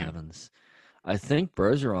 Good Damn. heavens. I think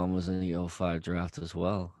Bergeron was in the 05 draft as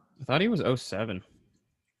well. I thought he was 07.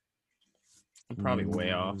 I'm probably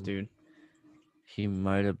way off, Mm. dude. He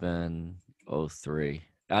might have been 03.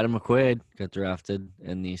 Adam McQuaid got drafted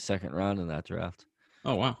in the second round of that draft.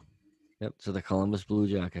 Oh, wow. Yep, to the Columbus Blue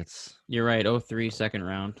Jackets. You're right. 03, second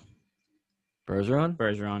round. Bergeron?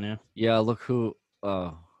 Bergeron, yeah. Yeah, look who.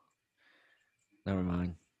 Oh, never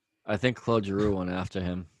mind. I think Claude Giroux went after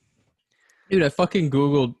him. Dude, I fucking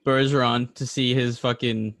Googled Bergeron to see his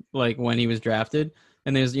fucking, like, when he was drafted.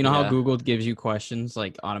 And there's, you know how Yeah. Google gives you questions,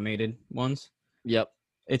 like, automated ones? Yep.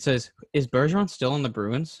 It says, is Bergeron still on the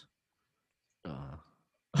Bruins?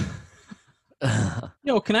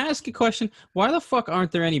 Yo, can I ask a question? Why the fuck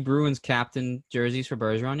aren't there any Bruins captain jerseys for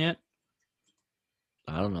Bergeron yet?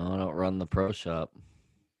 I don't know. I don't run the pro shop.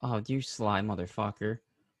 Oh, you sly motherfucker.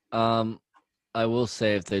 I will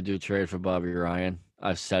say if they do trade for Bobby Ryan,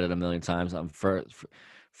 I've said it a million times. I'm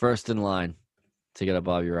first in line to get a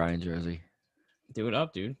Bobby Ryan jersey. Do it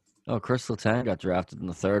up, dude. Oh, Chris Letang got drafted in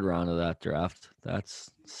the third round of that draft.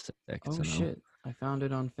 That's sick. Oh, to know. shit. I found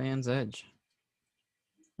it on Fans Edge.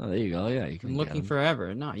 Oh, there you go. Yeah, you can. I'm get looking him.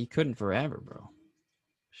 forever. No, you couldn't forever, bro.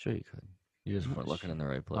 Sure, you could. You just Oh, weren't looking shit. in the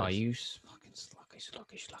right place. Oh, you fucking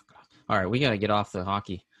slucky. All right, we got to get off the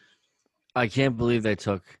hockey. I can't believe they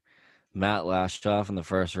took Matt Lashoff in the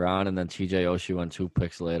first round, and then TJ Oshie went 2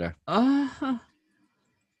 picks later.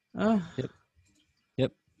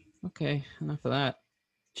 Yep. Okay, enough of that.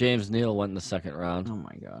 James Neal went in the second round. Oh,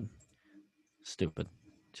 my God. Stupid.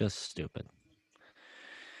 Just stupid.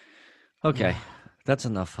 Okay, that's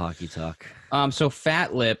enough hockey talk. So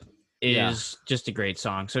Fat Lip is Yeah. just a great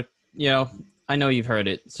song. So, you know, I know you've heard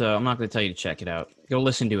it, so I'm not going to tell you to check it out. Go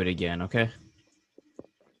listen to it again, okay?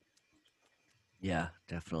 Yeah,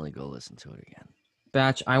 definitely go listen to it again.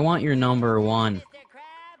 Batch, I want your number one. Mr.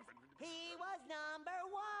 Krabs, he was number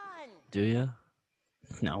one. Do you?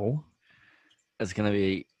 No. It's gonna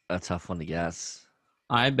be a tough one to guess.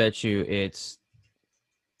 I bet you it's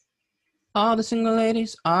all the single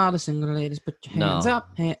ladies, put your hands No.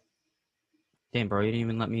 up. Damn, bro, you didn't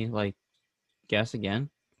even let me, like, guess again.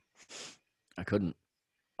 I couldn't.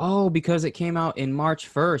 Oh, because it came out in March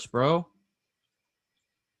 1st, bro.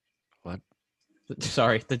 What?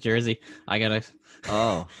 Sorry, the jersey. I gotta.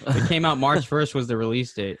 Oh. It came out March 1st was the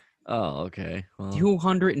release date. Oh, okay. Well,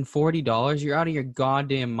 $240? You're out of your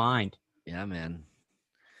goddamn mind. yeah, man.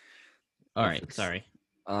 All If right, it's- sorry.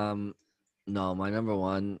 No, my number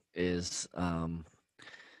one is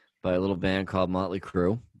by a little band called Motley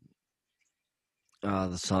Crue.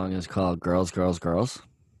 The song is called Girls, Girls, Girls.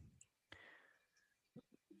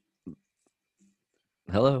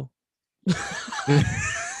 Hello.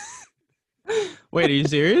 Wait, are you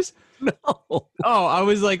serious? No. Oh, I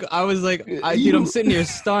was like, dude, I'm sitting here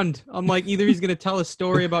stunned. I'm like, either he's gonna tell a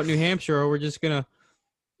story about New Hampshire, or we're just gonna.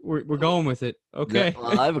 we're going with it. Okay.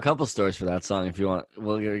 Well, I have a couple stories for that song if you want.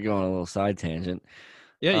 We'll go on a little side tangent.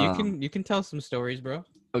 Yeah, Um, you can tell some stories, bro.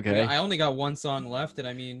 Okay. I only got one song left, and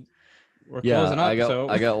I mean, we're Yeah, closing up. I So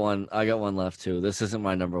got one left too. This isn't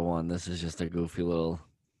my number one. This is just a goofy little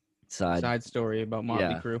side. side story about Motley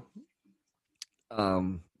Yeah. Crue.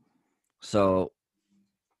 So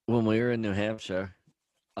when we were in New Hampshire,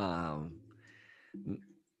 our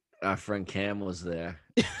friend Cam was there.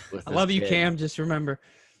 With I his love you, kid- Cam. Just remember.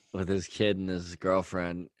 With his kid and his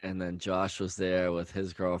girlfriend, and then Josh was there with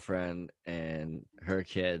his girlfriend and her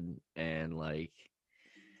kid, and like,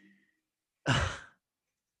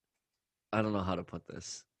 I don't know how to put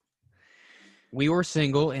this. We were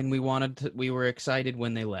single, and we were excited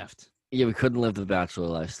when they left. Yeah, we couldn't live the bachelor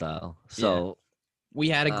lifestyle, so We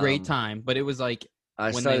had a great Um, time, but it was like I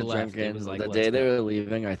when they started left, it drinking was like, the let's day they go. were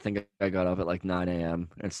leaving. I think I got up at like 9 a.m.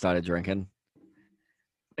 and started drinking,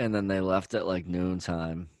 and then they left at like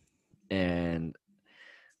noontime, and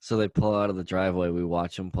so they pull out of the driveway. We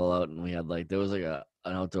watch them pull out, and we had like there was like an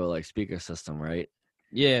outdoor like speaker system, right?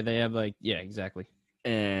 Yeah, they have like exactly.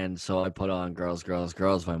 And so I put on "Girls, Girls,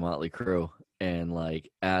 Girls" by Motley Crue, and like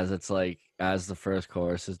as the first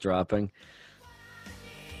chorus is dropping,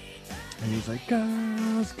 and he's like,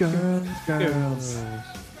 "Girls, girls, girls."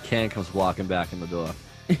 Ken comes walking back in the door,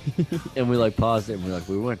 and we like paused it, and we're like,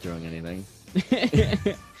 we weren't doing anything.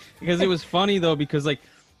 Because it was funny though, because like,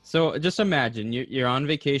 so just imagine you're on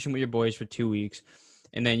vacation with your boys for 2 weeks,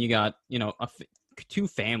 and then you got two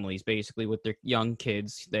families basically with their young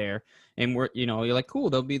kids there, and you're like, cool,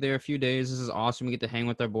 they'll be there a few days. This is awesome. We get to hang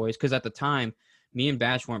with our boys, because at the time, me and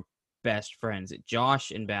Batch weren't best friends.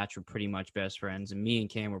 Josh and Batch were pretty much best friends, and me and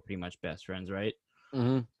Cam were pretty much best friends, right?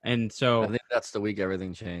 Mm-hmm. And so I think that's the week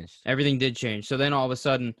everything changed. everything did change. So then all of a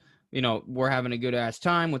sudden, we're having a good ass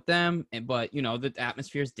time with them, but the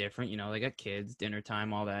atmosphere is different. They got kids, dinner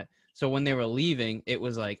time, all that. So when they were leaving, it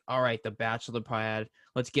was like, all right, the bachelor pad,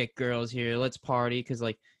 let's get girls here, let's party, because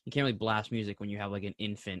like you can't really blast music when you have like an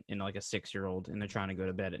infant and like a 6-year-old and they're trying to go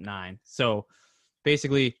to bed at 9. So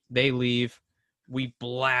basically, they leave. We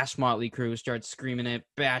blast Motley Crue, start screaming it.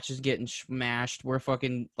 Batch is getting smashed. We're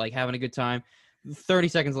fucking like having a good time. 30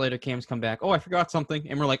 seconds later, Cam's come back. Oh, I forgot something.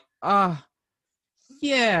 And we're like,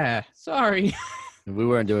 yeah, sorry. We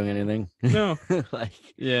weren't doing anything. No. Like,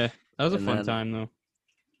 Yeah, that was a And fun then- time, though.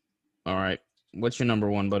 All right. What's your number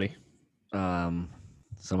one, buddy?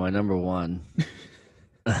 so my number one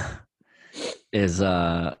is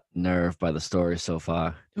 "Nerve" by The Story So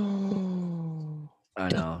Far. I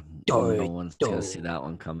know no one's gonna see that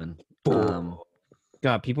one coming.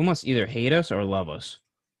 God, people must either hate us or love us.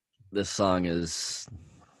 This song is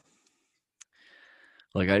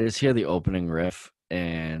like, I just hear the opening riff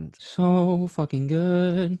and So fucking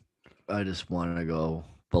good. I just want to go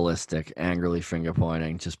ballistic, angrily finger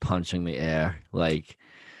pointing, just punching the air. Like,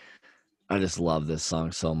 I just love this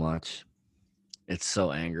song so much. It's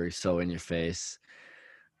so angry, so in your face.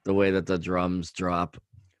 The way that the drums drop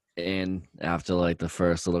in after like the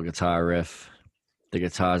first little guitar riff. The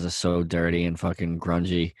guitars are so dirty and fucking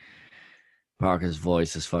grungy. Parker's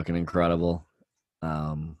voice is fucking incredible.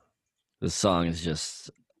 This song is just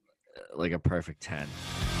like a perfect 10.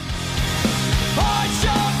 I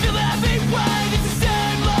sure feel every way. It's the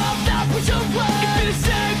same love that puts you away. It be the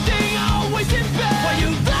same thing, always in bed. Why you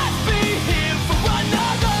left me here for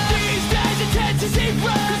another? These days it tends to seem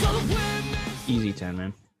right. 'Cause all the women Easy 10,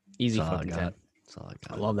 man. Easy That's all I fucking got. 10. That's all I I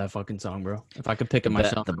got. love that fucking song, bro. If I could pick it The be-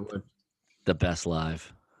 myself, the- I would. The best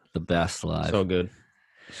live. The best live. So good.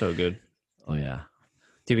 So good. Oh yeah.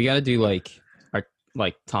 Dude, we got to do like our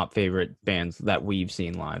top favorite bands that we've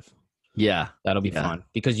seen live. Yeah. That'll be Yeah. fun,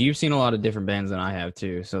 because you've seen a lot of different bands than I have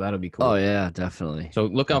too. So that'll be cool. Oh yeah, definitely. So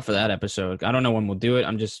look out for that episode. I don't know when we'll do it.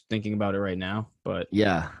 I'm just thinking about it right now, but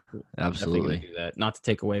Yeah, definitely absolutely. gonna do that. Not to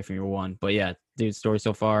take away from your one, but yeah, dude, Story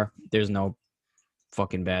So Far, there's no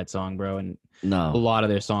fucking bad song, bro, and a No. lot of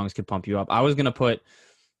their songs could pump you up. I was gonna put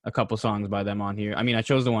a couple songs by them on here. I mean, I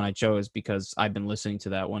chose the one I chose because I've been listening to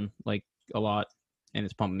that one like a lot, and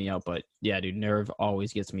it's pumping me up. But yeah, dude, Nerve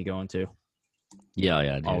always gets me going too. Yeah,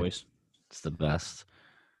 dude. Always. It's the best.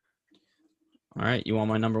 All right, you want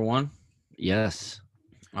my number one? Yes.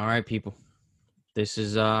 All right, people. This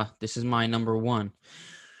is my number one.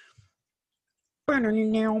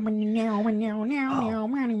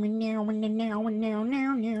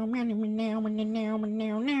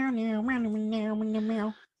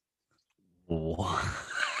 Wha-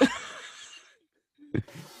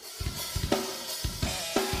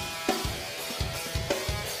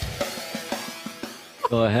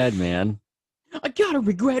 Go ahead, man. I got a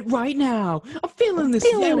regret right now. I'm feeling this.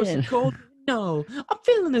 Yeah, it was feeling so it. cold. No, I'm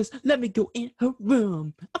feeling this. Let me go in her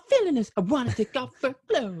room. I'm feeling this. I wanna take off her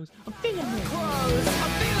clothes. I'm feeling this. Clothes.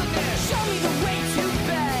 I'm feeling this. Show me the way to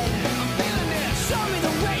bed. I'm feeling this. Show me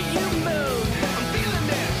the way you move. I'm feeling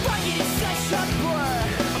this. Bucket is such a blur.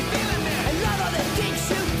 I'm feeling this. I love all the things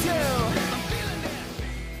you do. I'm feeling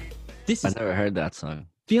this. This I is never heard that song.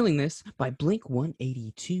 Feeling This by Blink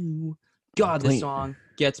 182. God, this Blink- song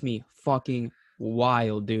gets me fucking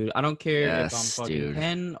wild, dude. I don't care if I'm Yes, fucking dude.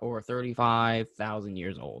 10 or 35,000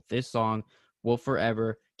 years old. This song will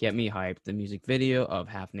forever get me hyped. The music video of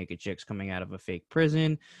half naked chicks coming out of a fake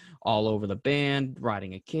prison, all over the band,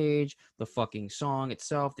 riding a cage, the fucking song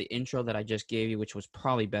itself, the intro that I just gave you, which was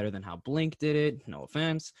probably better than how Blink did it. No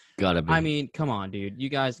offense. Gotta be. I mean, come on, dude. You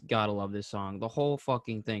guys gotta love this song. The whole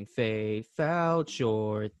fucking thing. Fate fell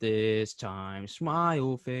short this time.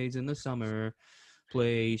 Smile fades in the summer.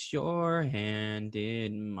 Place your hand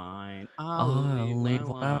in mine. I'll leave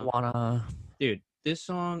when I wanna. Dude, this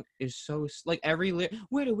song is so like every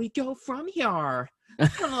where do we go from here?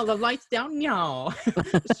 Turn all the lights down now.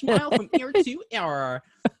 Smile from ear to ear.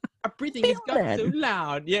 Our breathing has Feel got that. so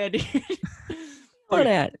loud. Yeah, dude. Look Dude,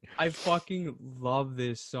 at. I fucking love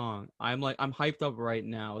this song. I'm hyped up right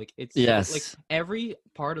now. Like it's Yes. like every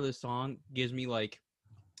part of the song gives me like,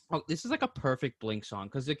 oh, this is like a perfect Blink song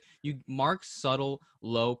because like you Mark's subtle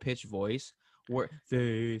low pitched voice where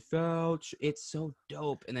they felt it's so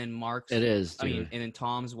dope, and then Mark's It is, I dude. mean, and then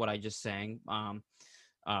Tom's what I just sang,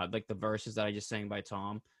 like the verses that I just sang by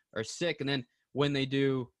Tom are sick, and then when they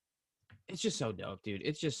do, it's just so dope, dude.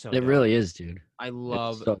 It's just so. It dope. really is, dude. I It's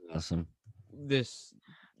love so awesome. this.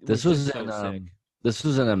 This just was so in sick. this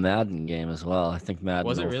was in a Madden game as well. I think Madden.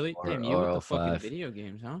 Was it really? 04 Damn, you or with the fucking 05. video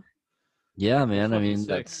games, huh? Yeah, man. I fucking mean, sick.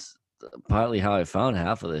 that's partly how I found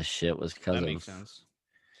half of this shit was because That of makes sense.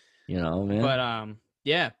 man. But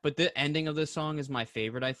yeah, but the ending of this song is my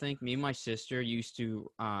favorite, I think. Me and my sister used to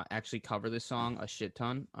actually cover this song a shit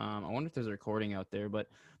ton. I wonder if there's a recording out there, but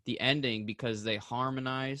the ending, because they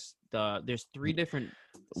harmonize there's three different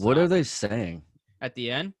What are they saying? at the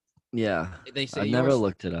end. Yeah, They say I never yours-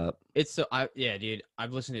 looked it up. It's so yeah, dude.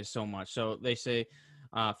 I've listened to it so much. So they say,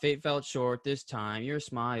 fate felt short this time. Your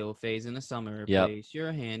smile fades in the summer. Yep. Place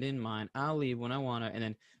your hand in mine. I'll leave when I wanna. And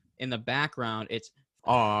then in the background, it's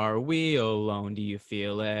are we alone? Do you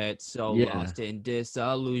feel it? So Yeah. lost in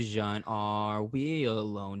disillusion. Are we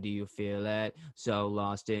alone? Do you feel it? So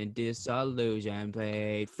lost in disillusion.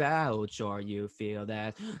 Fate felt short. You feel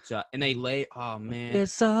that? So and they lay. Oh man.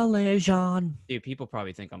 Disillusion. Dude, people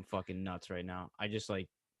probably think I'm fucking nuts right now. I just like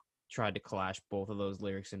tried to clash both of those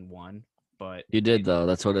lyrics in one, but You did though.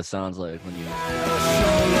 That's what it sounds like when you.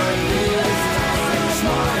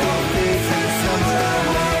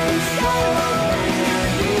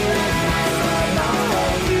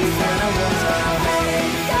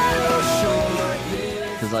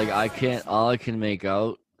 Because like I can't. All I can make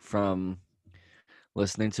out from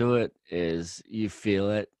listening to it is you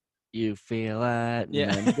feel it, you feel it,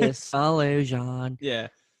 Yeah. and then disillusion. yeah,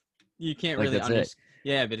 you can't Like, really that's it. understand.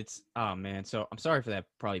 Yeah, but it's oh man. So I'm sorry for that.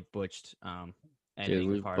 Probably butched. Dude,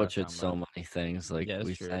 Ending we part of butchered some, so but many things. Like Yeah, that's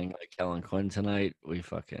we true. sang like Kellen Quinn tonight. We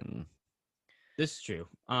fucking. This is true.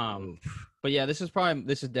 oof. But yeah, this is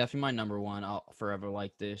definitely my number one. I'll forever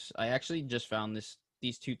like this. I actually just found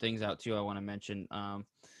these two things out too. I want to mention.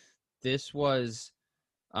 This was,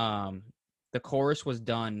 the chorus was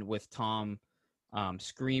done with Tom,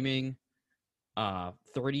 screaming,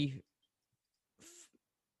 30.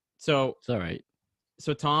 So It's all right.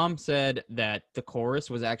 So Tom said that the chorus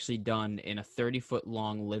was actually done in a 30-foot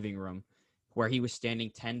long living room where he was standing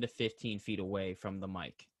 10 to 15 feet away from the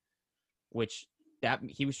mic, which that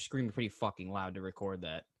he was screaming pretty fucking loud to record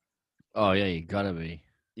that. Oh yeah, you gotta be.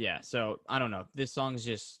 Yeah, so I don't know. This song is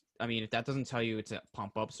just, I mean, if that doesn't tell you it's a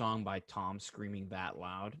pump up song by Tom screaming that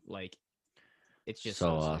loud, like it's just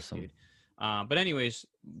So sick, awesome. dude. But anyways,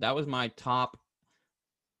 that was my top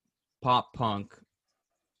pop punk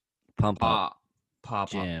Pump up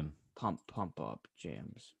pop jam. pump up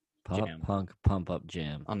jams. Pop jam. punk pump up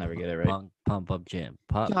jam. I'll never get it right. Pump up jam.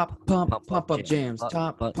 Pop Top pump up jams.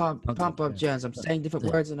 Top pump up jams. I'm saying different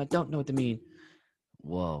words and I don't know what they mean.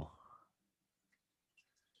 Whoa.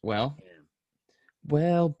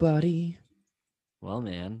 Well, buddy, Well,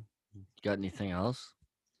 man, got anything else?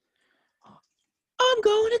 I'm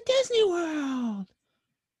going to Disney World.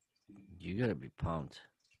 You gotta be pumped.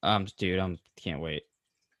 Dude, can't wait.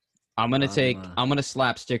 I'm gonna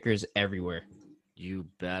slap stickers everywhere. You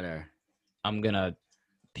better. I'm gonna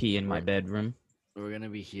pee in my bedroom. We're gonna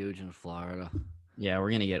be huge in Florida. Yeah,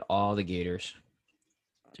 we're gonna get all the gators.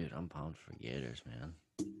 Dude, I'm pumped for Gators, man.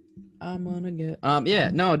 I'm gonna get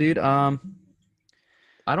yeah, no, dude.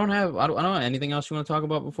 I I don't know anything else you want to talk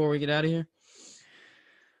about before we get out of here.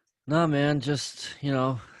 No, man, just,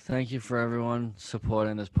 thank you for everyone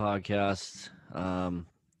supporting this podcast,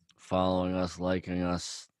 following us, liking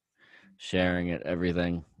us, sharing it,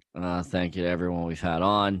 everything. Thank you to everyone we've had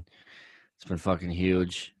on. It's been fucking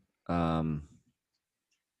huge. There's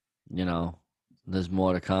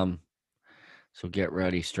more to come. So get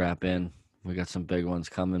ready, strap in. We got some big ones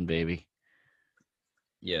coming, baby.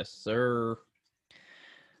 Yes, sir.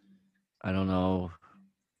 I don't know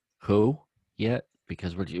who yet,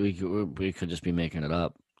 because we could just be making it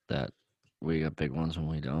up that we got big ones when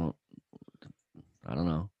we don't. I don't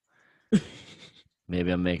know.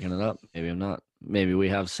 Maybe I'm making it up. Maybe I'm not. Maybe we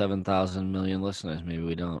have 7,000 million listeners. Maybe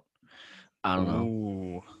we don't. I don't know.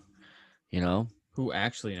 Ooh. Who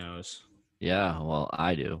actually knows? Yeah, well,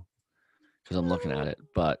 I do, because I'm looking at it.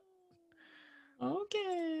 But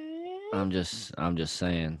okay, I'm just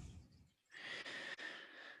saying.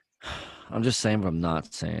 I'm just saying, but I'm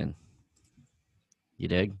not saying. You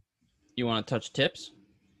dig? You want to touch tips?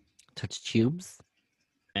 Touch tubes?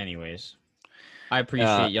 Anyways, I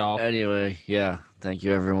appreciate y'all. Anyway, yeah. Thank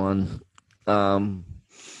you, everyone.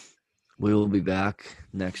 We will be back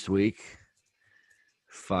next week.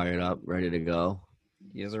 Fired up, ready to go.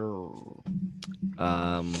 Yes, sir.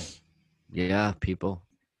 Yeah, people.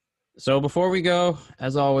 So before we go,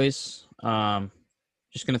 as always,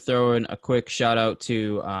 just going to throw in a quick shout out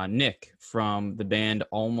to Nick from the band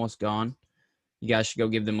Almost Gone. You guys should go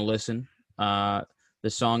give them a listen. The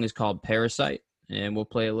song is called Parasite, and we'll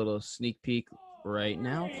play a little sneak peek right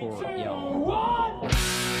now for y'all.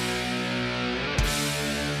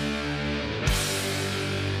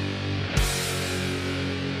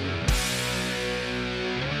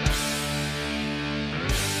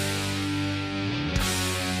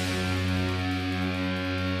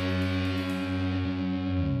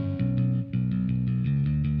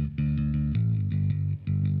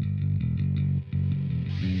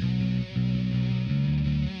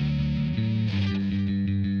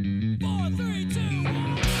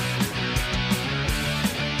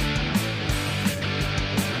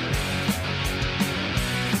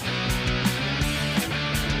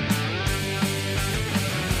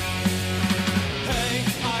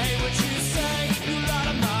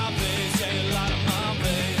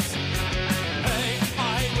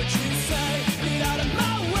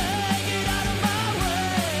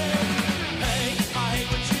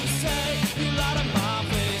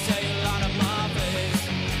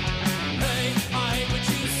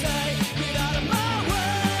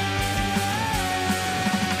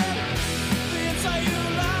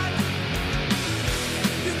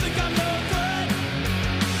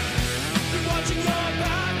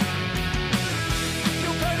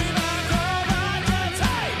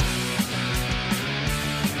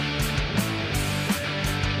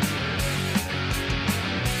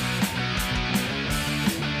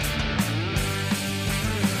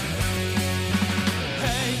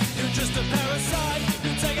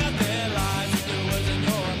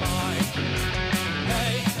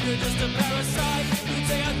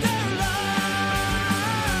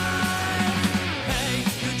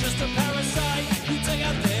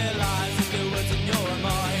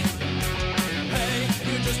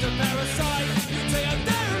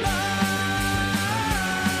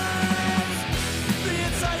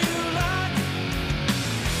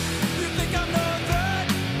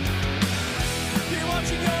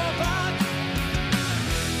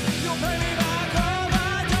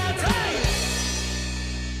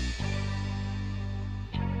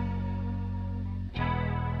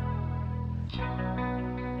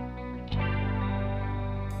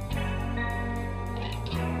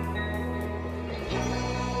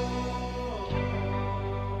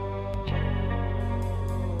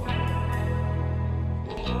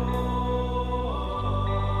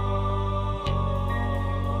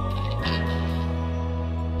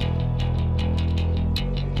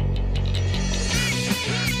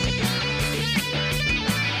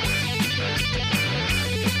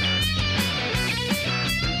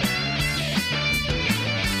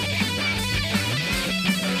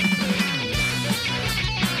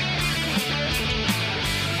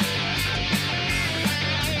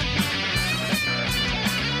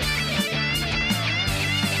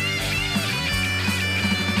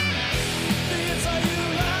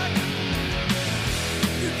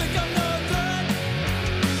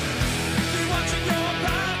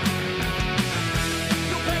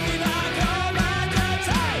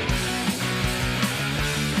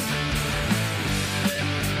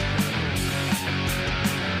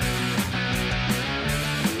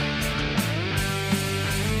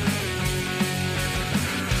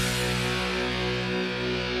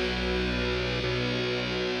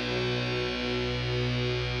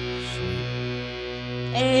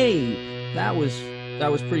 Babe.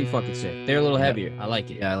 That was pretty fucking sick. They're a little Yeah. heavier. I like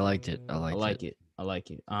it. Yeah, I liked it. I I liked like it. I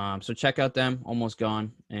like it. So check out them. Almost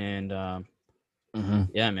Gone. And Mm-hmm.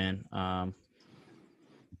 yeah, man.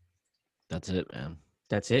 That's it, man.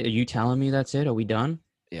 That's it. Are you telling me that's it? Are we done?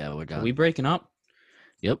 Yeah, we're Are done. we breaking up?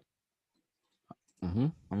 Yep. Mm-hmm.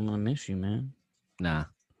 I'm gonna miss you, man. Nah,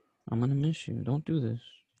 I'm gonna miss you. Don't do this.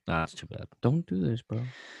 that's too bad. Don't do this, bro.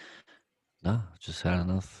 No, just had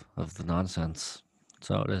enough of the nonsense.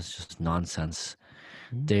 So it is just nonsense.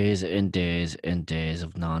 Mhm. Days and days and days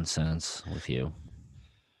of nonsense with you.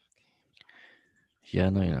 Yeah,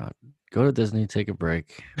 no, you're not. Go to Disney, take a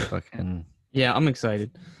break. Fucking Yeah, I'm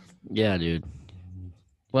excited. yeah, dude.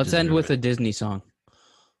 Let's end deserve with it. a Disney song.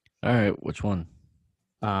 All right, which one?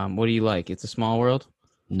 What do you like? It's a Small World.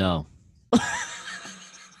 No.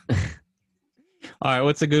 All right,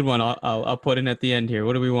 what's a good one? I'll put in at the end here.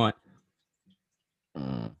 What do we want?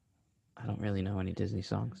 Mm, I don't really know any Disney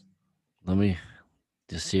songs. let me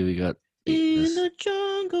just see. We got In this- the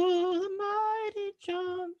jungle, the mighty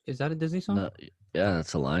jungle. Is that a Disney song? no, yeah,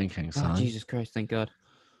 that's a Lion King Oh, song. Jesus Christ! Thank God.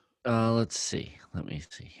 Let's see. Let me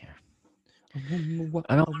see here.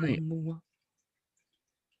 I don't know.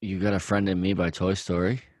 You Got a Friend in Me by Toy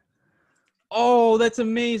Story. Oh, that's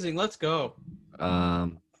amazing. Let's go.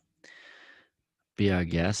 Be Our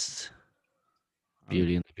Guest.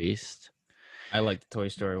 Beauty and the Beast. I like the Toy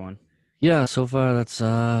Story one. Yeah, so far that's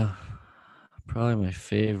probably my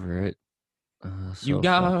favorite. So You far.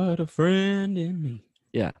 got a friend in me.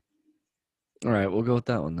 All right, we'll go with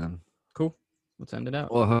that one then. Cool. Let's end it out.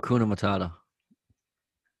 Or Hakuna Matata.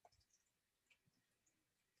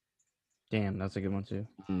 Damn, that's a good one too.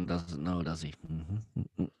 Doesn't know, does he?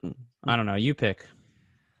 Mm-hmm. I don't know. You pick.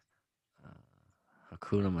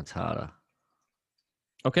 Hakuna Matata.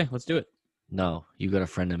 Okay, let's do it. No, You Got a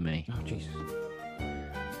Friend in Me. Oh, Jesus.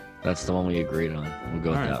 That's the one we agreed on. We'll go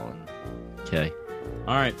with All right. that one. Okay.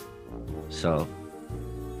 All right. So,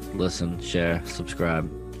 listen, share, subscribe,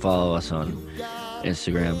 follow us on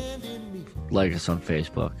Instagram, like us on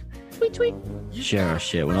Facebook. Tweet, tweet. Share our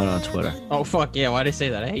shit. We're not on Twitter. Oh, fuck yeah. Why'd I say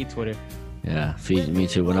that? I hate Twitter. Yeah, me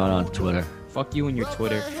too. We're not on Twitter. Fuck you and your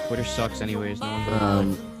Twitter. Twitter sucks anyways. No one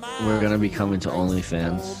really We're gonna be coming to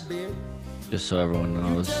OnlyFans, just so everyone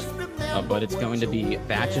knows. but it's going to be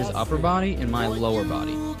Batch's upper body and my lower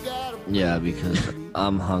body. Yeah, because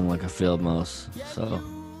I'm hung like a field mouse. So.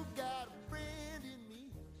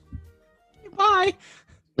 Bye.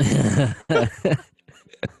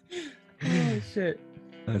 Oh, shit.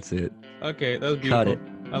 That's it. Okay, that was beautiful. Cut it.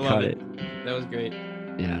 I love Cut it. That was great.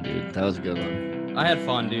 Yeah, dude, that was a good one. I had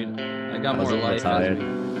fun, dude. I got I was more a little life. tired.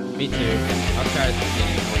 Me too. I'll try to get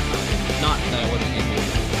into it. Not that I wasn't into it.